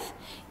 0,5,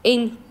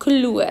 en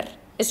kloor,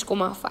 is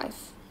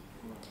 0,5.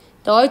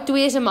 Daai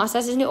 2 se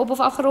massas is nie op of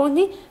afgerond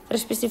nie, vir 'n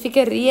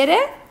spesifieke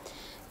rede,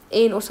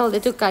 en ons sal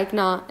dit ook kyk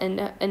na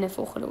in 'n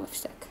volgende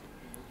hoofstuk.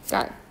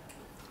 Okay.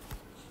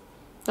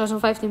 Daar is nog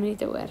 15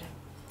 minute oor.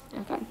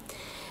 Okay.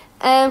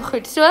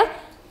 Goed, so,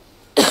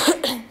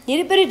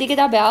 hierdie periodieke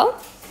tabel,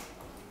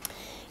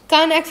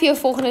 kan ek vir jou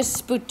volgende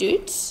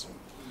spoedtoets.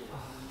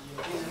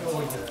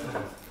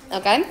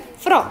 Okay,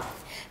 vraag.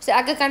 So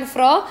ek kan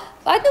vra,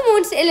 wat noem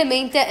ons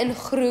elemente in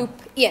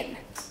groep 1?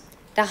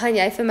 Dan gaan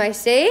jy vir my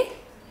sê,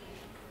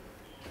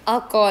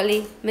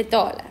 alkali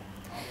metale.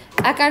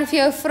 Ek kan vir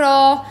jou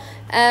vra,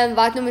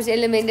 wat noem ons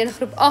elemente in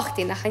groep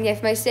 18? Dan gaan jy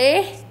vir my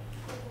sê,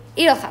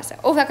 edelgasse.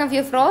 Of ek kan vir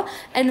jou vra,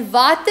 in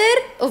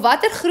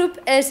watter groep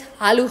is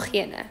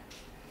halogene?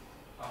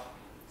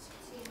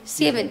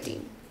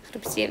 17.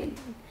 Groep 17.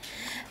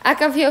 Ek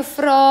kan vir jou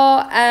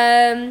vra,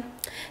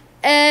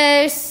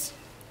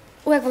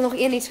 ek wil nog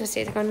een iets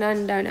gesê, ek kan nou.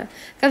 Ek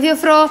kan vir jou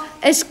vra,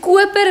 is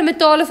koper 'n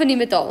metaal of 'n nie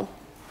metaal?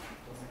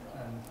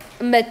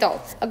 Metaal.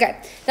 Okay.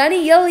 Dan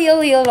die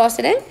heel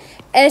laaste ding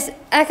is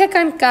ek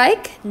kan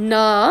kyk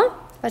na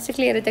wat se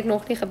kleure het ek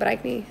nog nie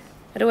gebruik nie.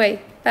 Rooi,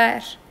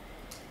 pers.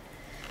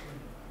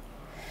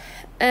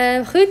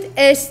 Goed,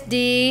 is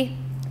die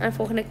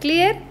volgende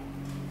kleur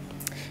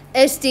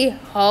is die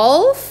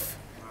half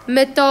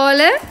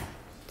metale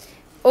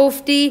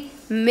of die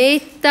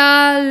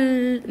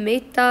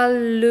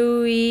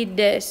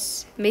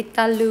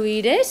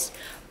metalloïdes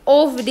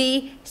of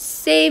die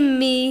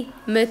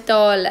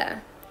semi-metale.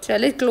 So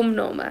hulle het klomp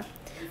name.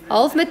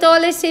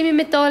 Halfmetale,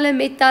 semi-metale,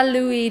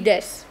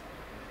 metalloïdes.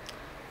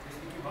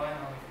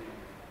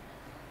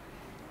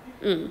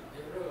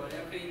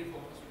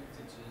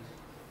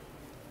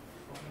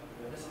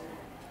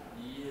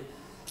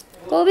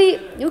 Bobby,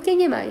 hoe ken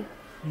jy my?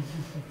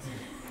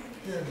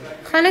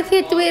 Gaan ek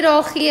vir jou 2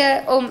 dae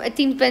gee om 'n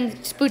 10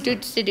 punt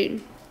spoedtoets te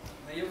doen?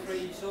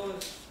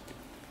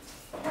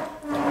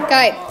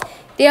 Kyk,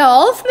 die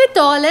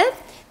halfmetale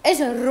is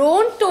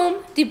rondom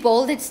die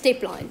bolded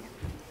stepline.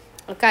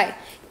 Okay,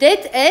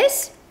 dit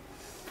is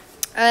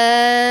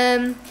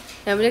nou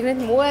moet ek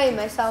net mooi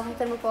myself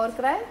in mekaar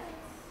kry.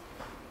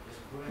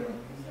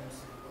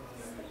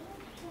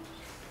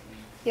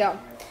 Ja.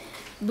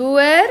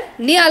 Boer,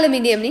 nie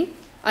aluminium nie.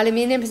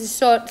 Aluminium is 'n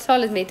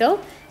solid metal.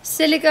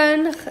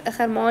 Silicon,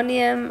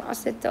 germanium,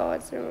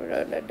 acetaat,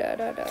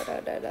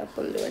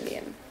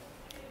 polonium.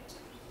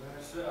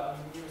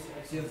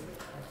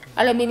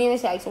 Aluminium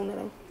is die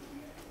uitsondering.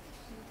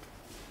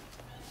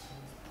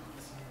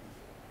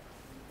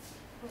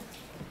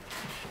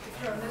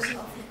 Juffrou, dis in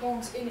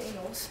Afrikaans en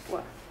Engels.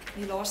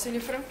 Die laaste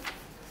juffrou.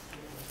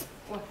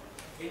 En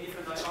die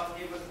van daai AT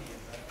was nie.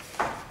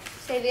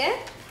 Sê weer?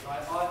 Daai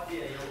AT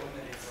jou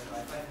onder het,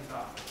 daai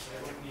 85. Sy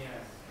ook nie.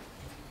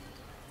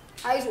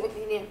 Hy is ook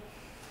nie.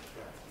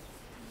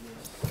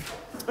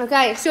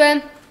 Okay,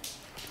 so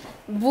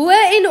bo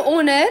en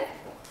onder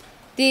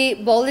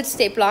die bolded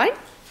stepline.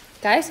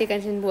 Okay, so jy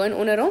kan sien bo en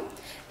onder hom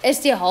is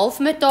die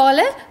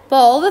halfmetale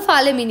behalwe vir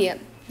aluminium.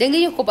 Dink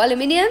jy op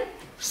aluminium?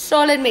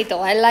 Solid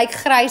metal. Hy lyk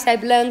grys, hy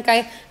blink,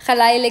 hy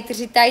gelei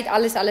elektrisiteit,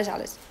 alles.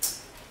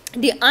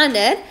 Die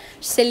ander,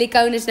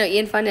 silikon is nou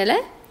een van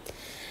hulle,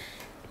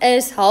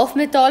 is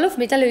halfmetale of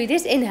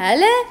metalloïdes en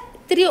hulle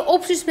tree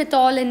op soos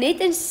metale net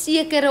in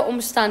sekere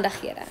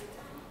omstandighede.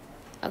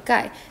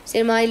 Okay,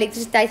 sê maar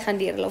elektrisiteit gaan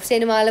deur hulle of sê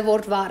net maar hulle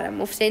word warm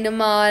of sê net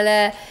maar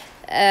hulle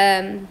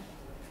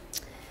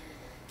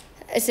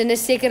is in 'n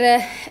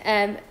sekere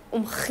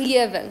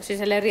omgewing, soos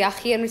hulle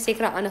reageer met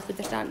sekere ander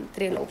goeders dan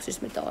tree hulle op soos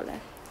metale.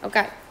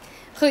 Okay.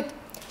 Goed.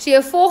 So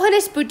jou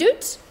volgende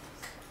spoedtoets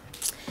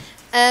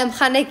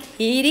gaan ek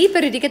hierdie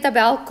periodieke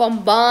tabel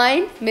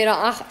combine met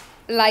die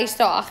lys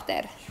daar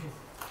agter.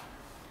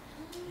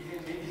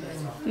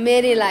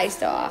 Met die lys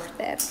daar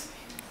agter.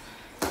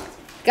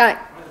 Kyk.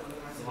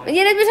 En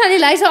jy net mens aan die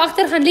lys daar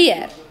agter gaan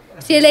leer.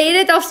 So jy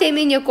het dit af sê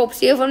in jou kop,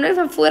 so jy hoef hom net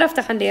van voor af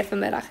te gaan leer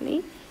vanmiddag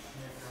nie.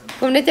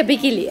 Kom net 'n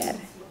bietjie leer.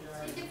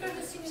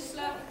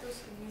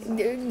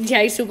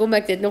 Jy sê kom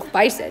ek dit nog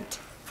bysit.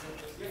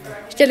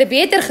 As jy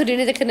beter gedoen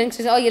het, ek gedink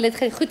soos julle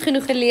het goed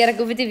genoeg geleer, ek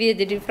hoef dit nie weer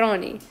te doen vra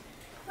nie.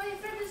 Maar jy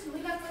vind dis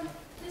moeilik want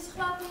dis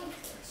glad nie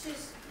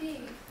soos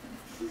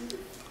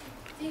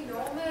die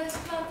name is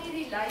glad nie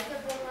die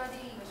likeable na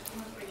die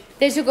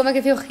Dis hoekom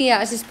ek vir jou gee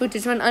as 'n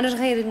spoedtoets, want anders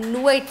gaan jy dit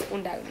nooit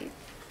onthou nie.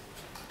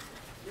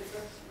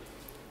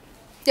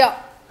 Ja.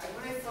 Ek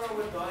wil net vra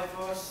oor daai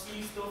waar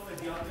suurstof en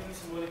die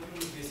atomiese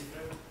molekules wees,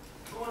 vrou.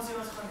 Kom ons sê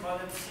ons gaan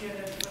balanseer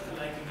dit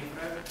vergelyking met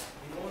vrou.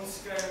 En ons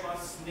skryf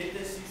as net 'n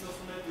suurstof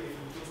sonder twee.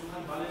 Ons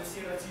gaan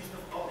balanseer dat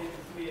suurstof altyd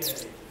 2 het.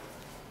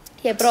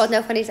 Jy praat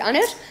nou van iets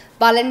anders.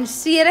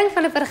 Balansering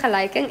van 'n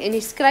vergelyking en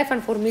die skryf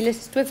van formules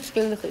is 2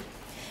 verskillende goed.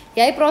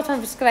 Jy praat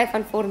van skryf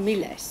van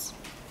formules.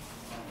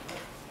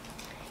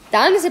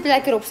 Dan is dit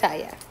lekker op sy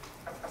eie.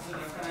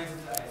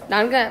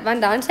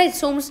 Want dan sy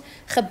soms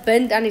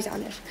gebind aan iets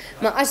anders.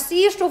 Maar as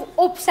suurstof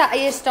op sy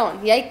eie staan,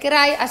 jy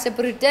kry as 'n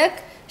produk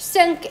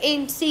sink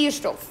en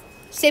suurstof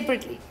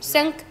separately.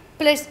 Sink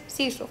plus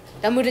suurstof.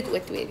 Dan moet dit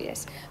O2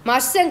 wees. Maar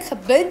as sink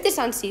gebind is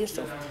aan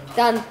suurstof,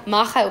 dan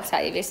mag hy op sy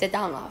eie wees. Dit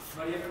hang af.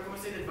 Maar jy kom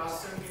ons sê dit was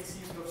sink en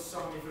suurstof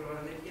saam, jy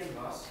verwar net een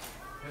was.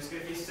 Nou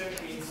skryf jy sink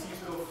en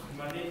suurstof,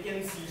 maar net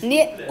een suurstof.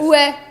 Nee,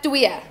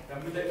 O2. Dan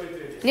moet hy O2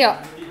 wees. Ja.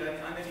 Dan moet jy dan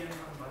die ander een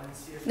gaan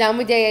balanseer. Nou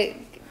moet jy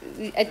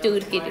 'n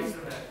toertjie doen.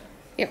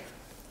 Ja.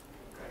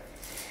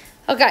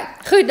 Okay,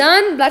 goed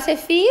dan, bladsy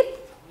 4.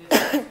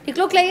 Die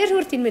klok lê eers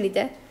oor 10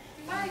 minute.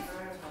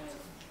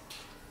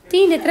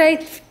 10, dit ry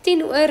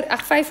 10 oor,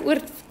 5 oor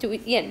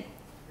 1.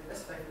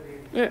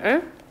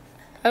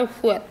 Hou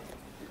voor.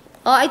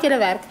 Haal uit julle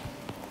werk.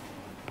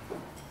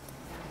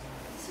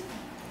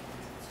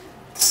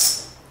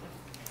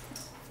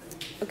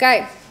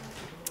 Okay.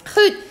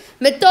 Goed,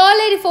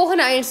 metale het die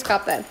volgende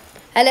eienskappe.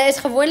 Hulle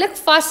is gewoonlik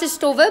vaste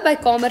stowwe by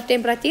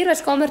kamertemperatuur. Wat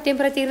is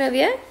kamertemperatuur nou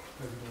weer?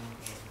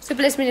 So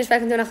plus minus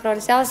 25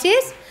 grade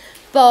Celsius.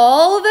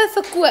 Behalwe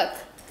vir kook.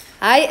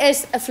 Hy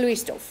is 'n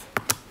vloeistof.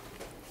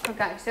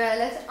 Okay, so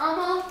hulle is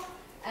almal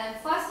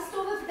vaste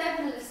stowwe, party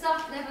van hulle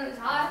sag, party van hulle is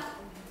hard,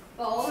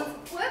 behalwe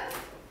vir kook.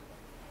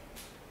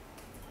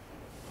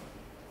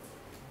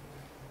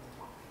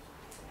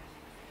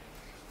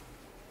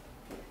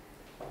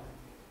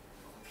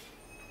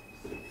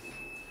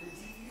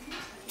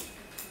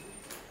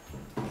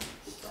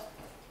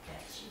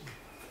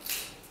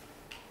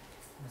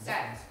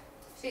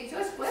 Sien jy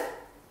soos kook?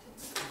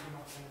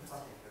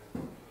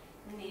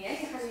 Nee, ek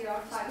gaan nie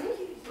daar vat nie.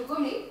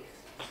 Hoekom nie?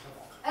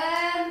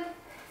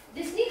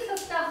 Dis nie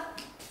gestig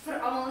vir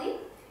almal nie.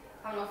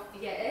 Hang af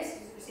wie jy is,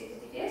 hoe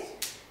sensitief jy is.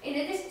 En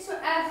dit is nie so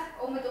erg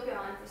om dit op jou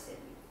hand te sit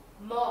nie.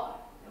 Maar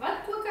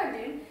wat kook kan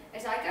doen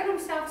is hy kan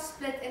homself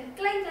split in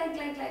klein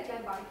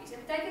balletjies.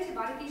 En partykeer is die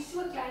balletjies so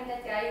klein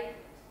dat jy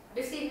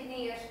besef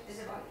nie eers dis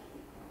 'n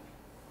balletjie.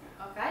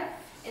 Okay?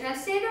 En dan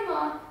sê nou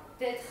maar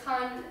dit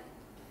gaan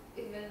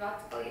ek weet wat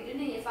al jy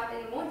doen en jy vat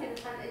in die mond en dit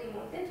gaan in die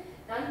mond in,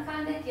 dan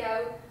kan dit jou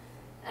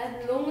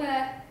longe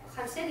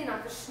gaan sit en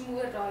dan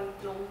versmoor daai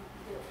long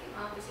deeltjie.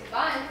 Maar as jy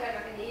baie inkry,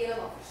 dan kan jy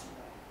heeltemal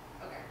versmoor.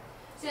 Okay.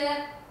 So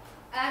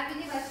ek weet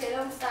nie wat julle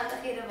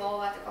omstandighede waar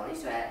wat ek al nie,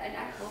 so en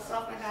ek wil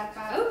graag my werk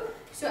hou.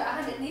 So ek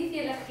gaan dit nie vir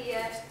julle gee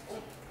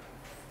om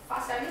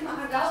vashou nie, maar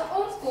gaan wel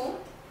omkom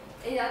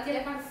en dat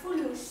julle kan voel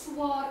hoe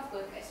swaar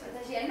kook is. Want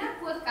as jy na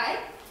kook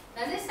kyk,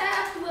 dan is sy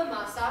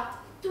atommassa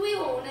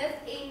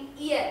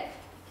 201.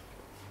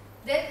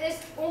 Dit is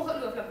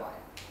ongelooflik baie.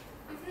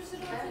 En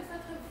frustrasie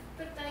wat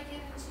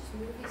partykeer in soos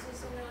movies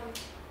is en dan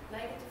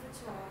lyk dit of dit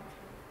swaar.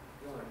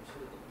 Ja, ek sê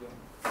dit doen.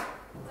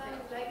 Dan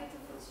lyk dit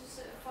of dit soos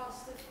 'n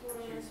vaste vorm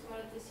is,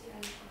 maar dit is nie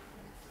eintlik.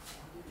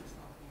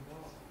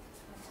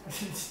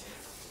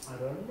 I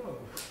don't know.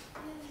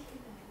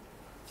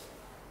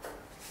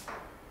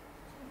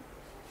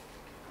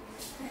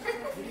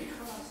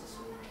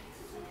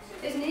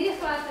 Dis nie die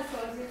glas is so,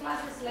 die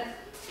glas is lig.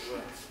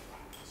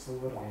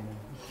 Silver wyn. Nee.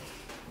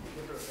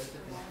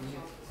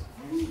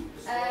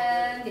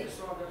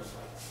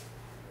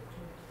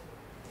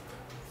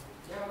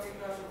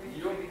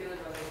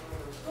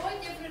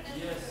 Nooit jy vir dit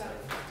gekry.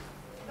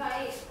 By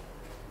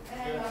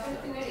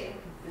laboratorie.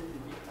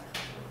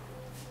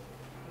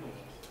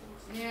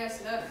 Yes,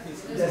 look.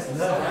 Yes,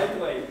 no, right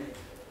way.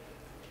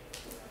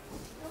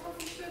 Nog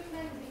 'n so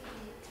klein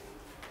bietjie.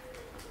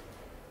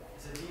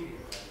 Is dit hier?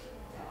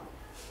 Ja.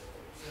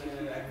 So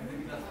ek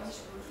dink dat was.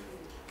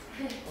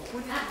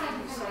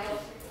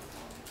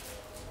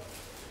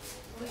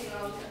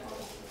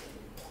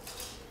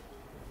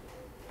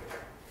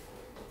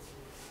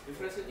 Die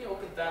fris het nie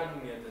ook 'n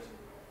termometer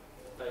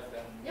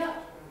tydperk. Ja.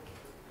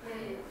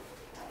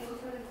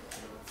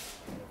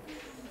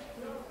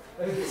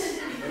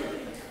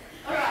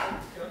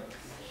 Alright.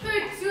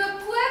 Goed, so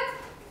kook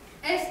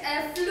is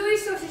 'n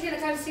vloeistof soos julle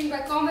kan sien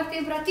by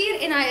kamertemperatuur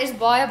en hy is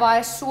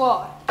baie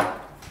swaar.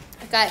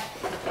 Okay.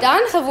 Dan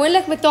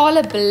gewoonlik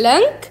metale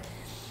blink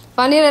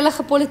wanneer hulle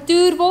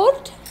gepolitoer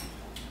word.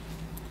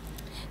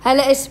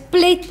 Hulle is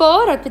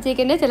pletbaar, wat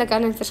beteken dit? Hulle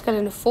kan in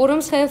verskillende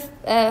vorms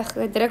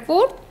gedruk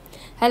word.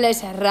 Hulle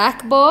is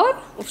rekbaar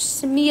of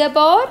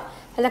smeebaar.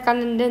 Hulle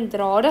kan in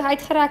dradig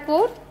uitgerek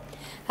word.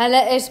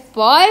 Hulle is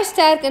baie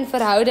sterk in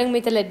verhouding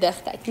met hulle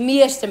digtheid.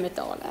 Meeste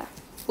metale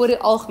oor die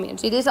algemeen.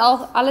 So dit is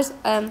alles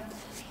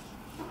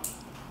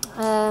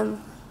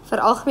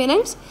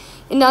veralgemenings.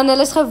 En dan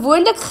hulle is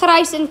gewoonlik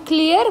grys in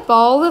kleur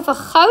behalwe vir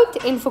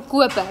goud en vir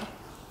koper.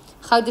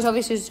 Goud is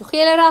obviously so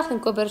geelerig en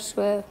koper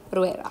so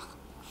rooierig.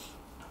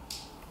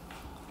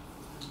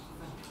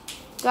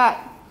 Okay.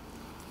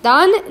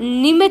 Dan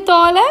nie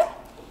metale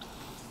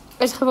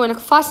is gewoonlik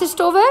vaste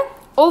stowwe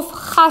of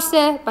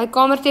gasse by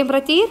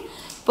kamertemperatuur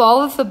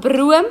behalwe vir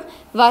broom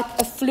wat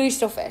 'n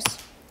vloeistof is.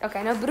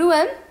 Okay, nou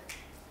broom.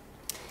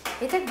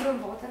 Het ek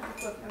broomwater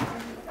gekoop?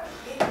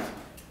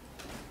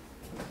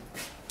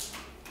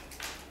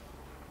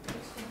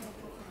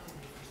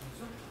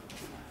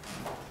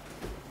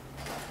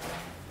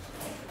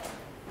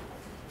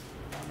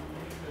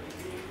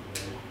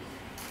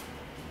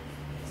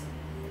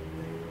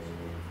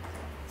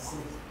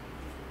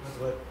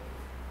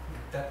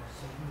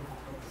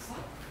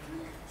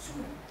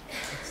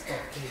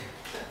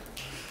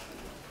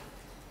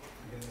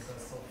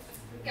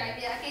 Kijk,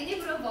 ja, ek het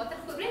nie broomwater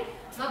gekoop nie,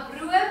 maar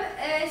broom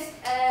is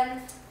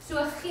so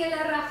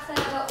geelerige,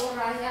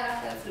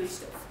 oranjerige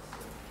vloeistof.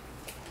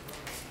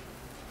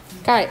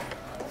 Kijk,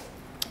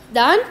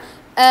 dan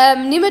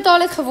nie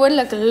metale het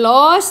gewoonlik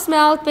lae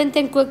smeltpunte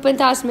en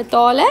kookpunte as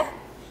metale,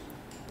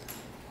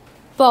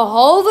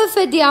 behalwe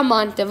vir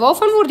diamante.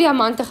 Waarvan word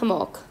diamante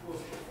gemaak?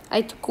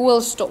 Uit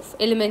koolstof,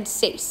 element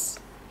 6.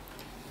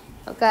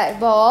 Okay,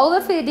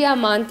 behalwe vir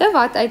diamante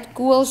wat uit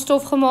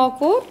koolstof gemaak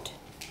word.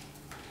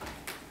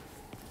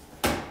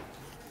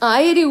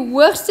 Hy het die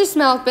hoogste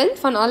smeltpunt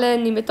van alle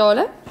die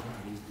metale.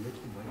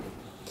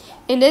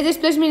 En dit is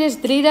plus minus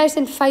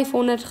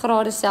 3500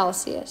 grade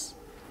Celsius.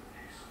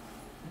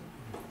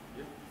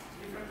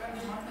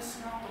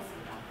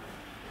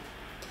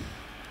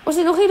 Ons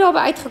het nog nie daarby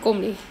uitgekom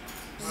nie.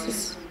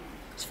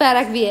 Sover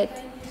ek weet.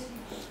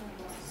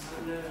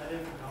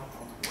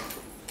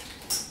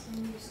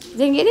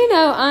 Dink jy nie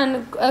nou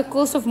aan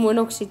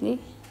koolstofmonoksied nie?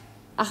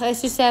 Ag, is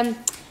soos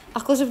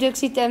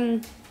koolstofdioksied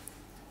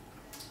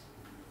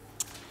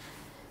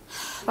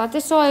wat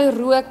is daai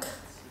rook?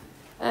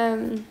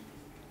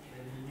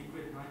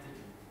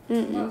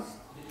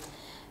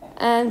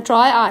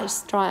 Dry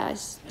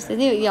ice. Is dit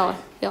nie? Ja,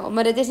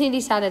 maar dit is nie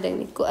dieselfde ding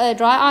nie.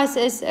 Dry ice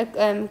is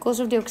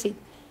koolstofdioksied.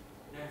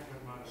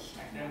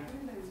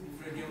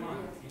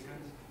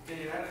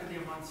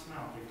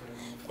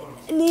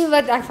 Nee,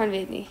 wat ek van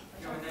weet nie.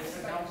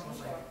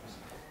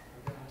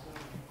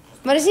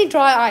 Maar dis nie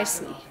dry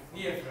ice nie.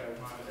 Nee, vrou,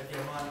 maar dat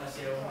diamant as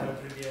jy hom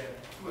probeer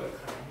kook,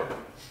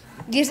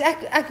 gaan Dis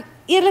ek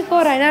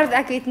eerlikwaar Reinhard,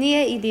 ek het nie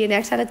 'n idee nie.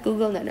 Ek sal dit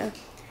Google nou.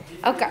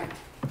 Okay.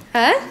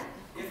 Hæ?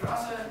 Juffrou,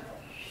 as 'n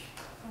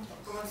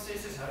kom ons sê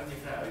soos hout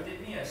juffrou, het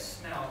dit nie 'n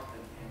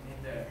smeltpunt en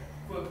 'n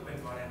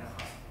kookpunt waarin 'n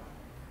gas.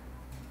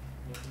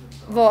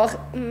 Wag,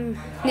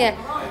 nee.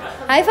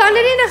 Hy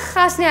verander nie in 'n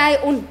gas nie, hy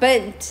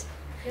ontbind.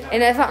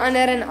 En hy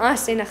verander in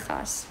as en 'n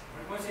gas.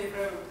 Maar kom ons sê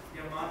vrou,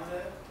 diamante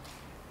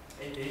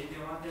het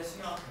diamante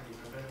smelt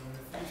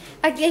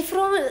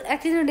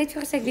Ek het nou net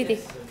vir gesê ek weet nie.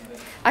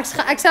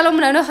 Ek sal hom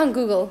nou nog gaan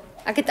Google.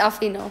 Ek het af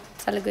hierna.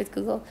 Sal ek dit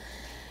Google.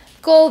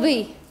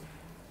 Colby.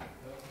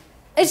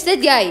 Is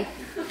dit jy?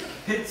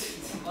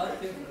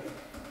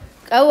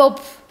 Hou op.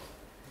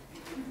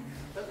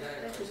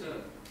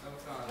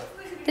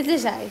 Dit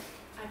is hy.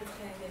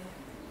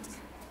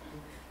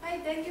 Hy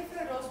dink jy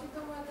vir Ross met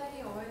hom wat hy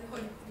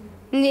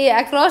Nee,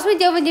 ek raas met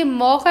jou want jy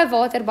maak 'n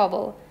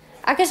waterbabbel.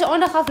 Ek is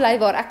aandag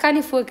afleibaar. Ek kan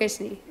nie fokus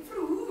nie.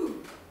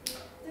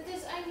 Dit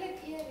is eintlik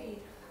eerie.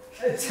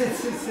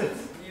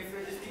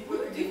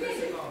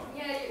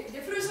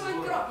 Juffrou is daai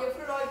krap,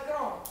 juffrou daai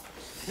kraan.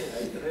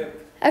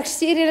 Ek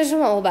stuur julle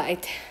sommer albei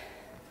uit.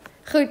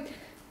 Goed.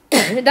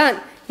 Dan,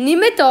 nie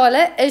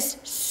metale is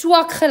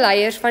swak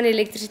geleiers van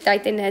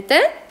elektrisiteit en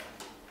hitte.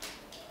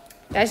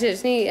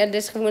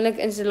 Dis gewoonlik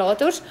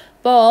insulators,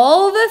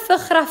 behalwe vir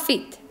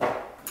grafiet.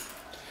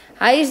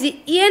 Hy is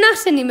die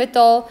enigste nie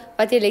metaal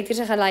wat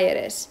elektriese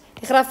geleier is.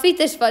 Die grafiet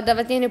is wat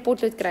jy in 'n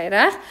potlood kry,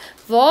 reg?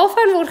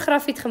 Waarvan word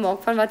grafiet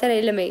gemaak? Van watter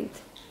element?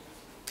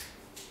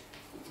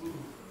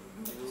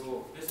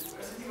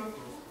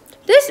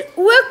 Dis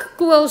ook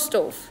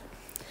koolstof.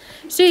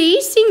 So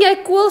hier sien jy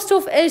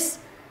koolstof is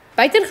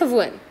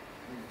buitengewoon.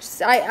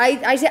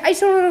 Hy's 'n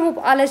uitsondering op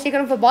alles. Jy kan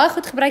hom vir baie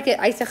goed gebruik.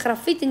 Hy's 'n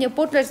grafiet in jou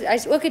potlood,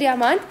 hy's ook 'n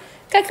diamant.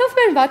 Kyk gou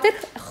vir watter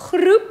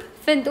groep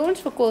vind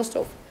ons vir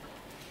koolstof.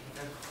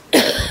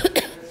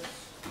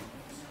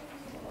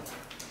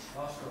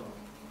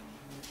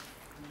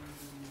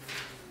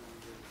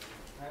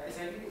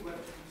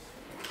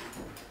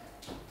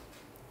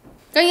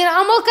 Kan julle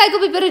almal kyk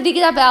op die periodieke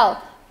tabel?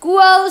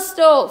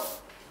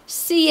 Koolstof.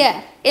 C,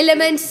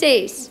 element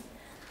 6.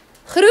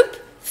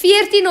 Groep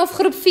 14 of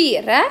groep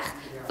 4, reg?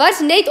 Wat's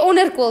net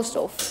onder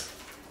koolstof?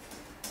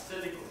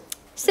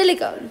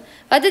 Silikon.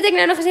 Wat het ek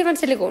nou nog gesê van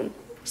silikon?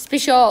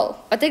 Spesiaal.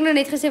 Wat het ek nou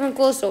net gesê van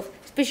koolstof?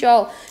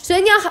 Spesiaal. So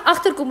in jou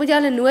agterkom moet jy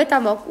al 'n nota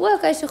maak. O,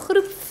 okay, so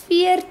groep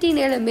 14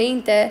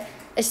 elemente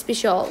is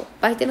spesiaal,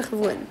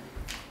 buitengewoon.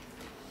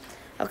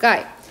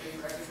 Okay.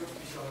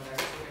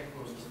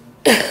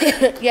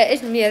 Ja,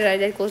 is meer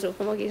uit koolstof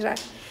gemaak hier reg.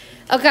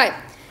 Okay.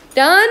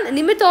 Dan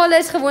nie metale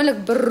is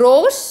gewoonlik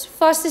bros,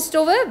 vaste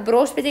stowwe.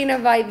 Bros beteken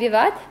nou weet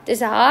wat?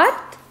 Dis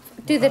hard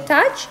to the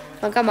touch,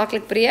 maar kan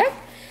maklik breek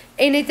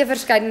en het 'n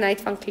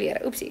verskeidenheid van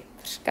kleure. Oepsie,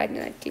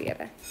 verskeidenheid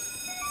kleure.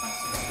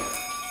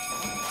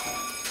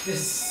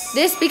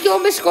 Dis bietjie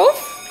onbeskof.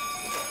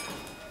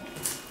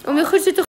 Om jou goed so te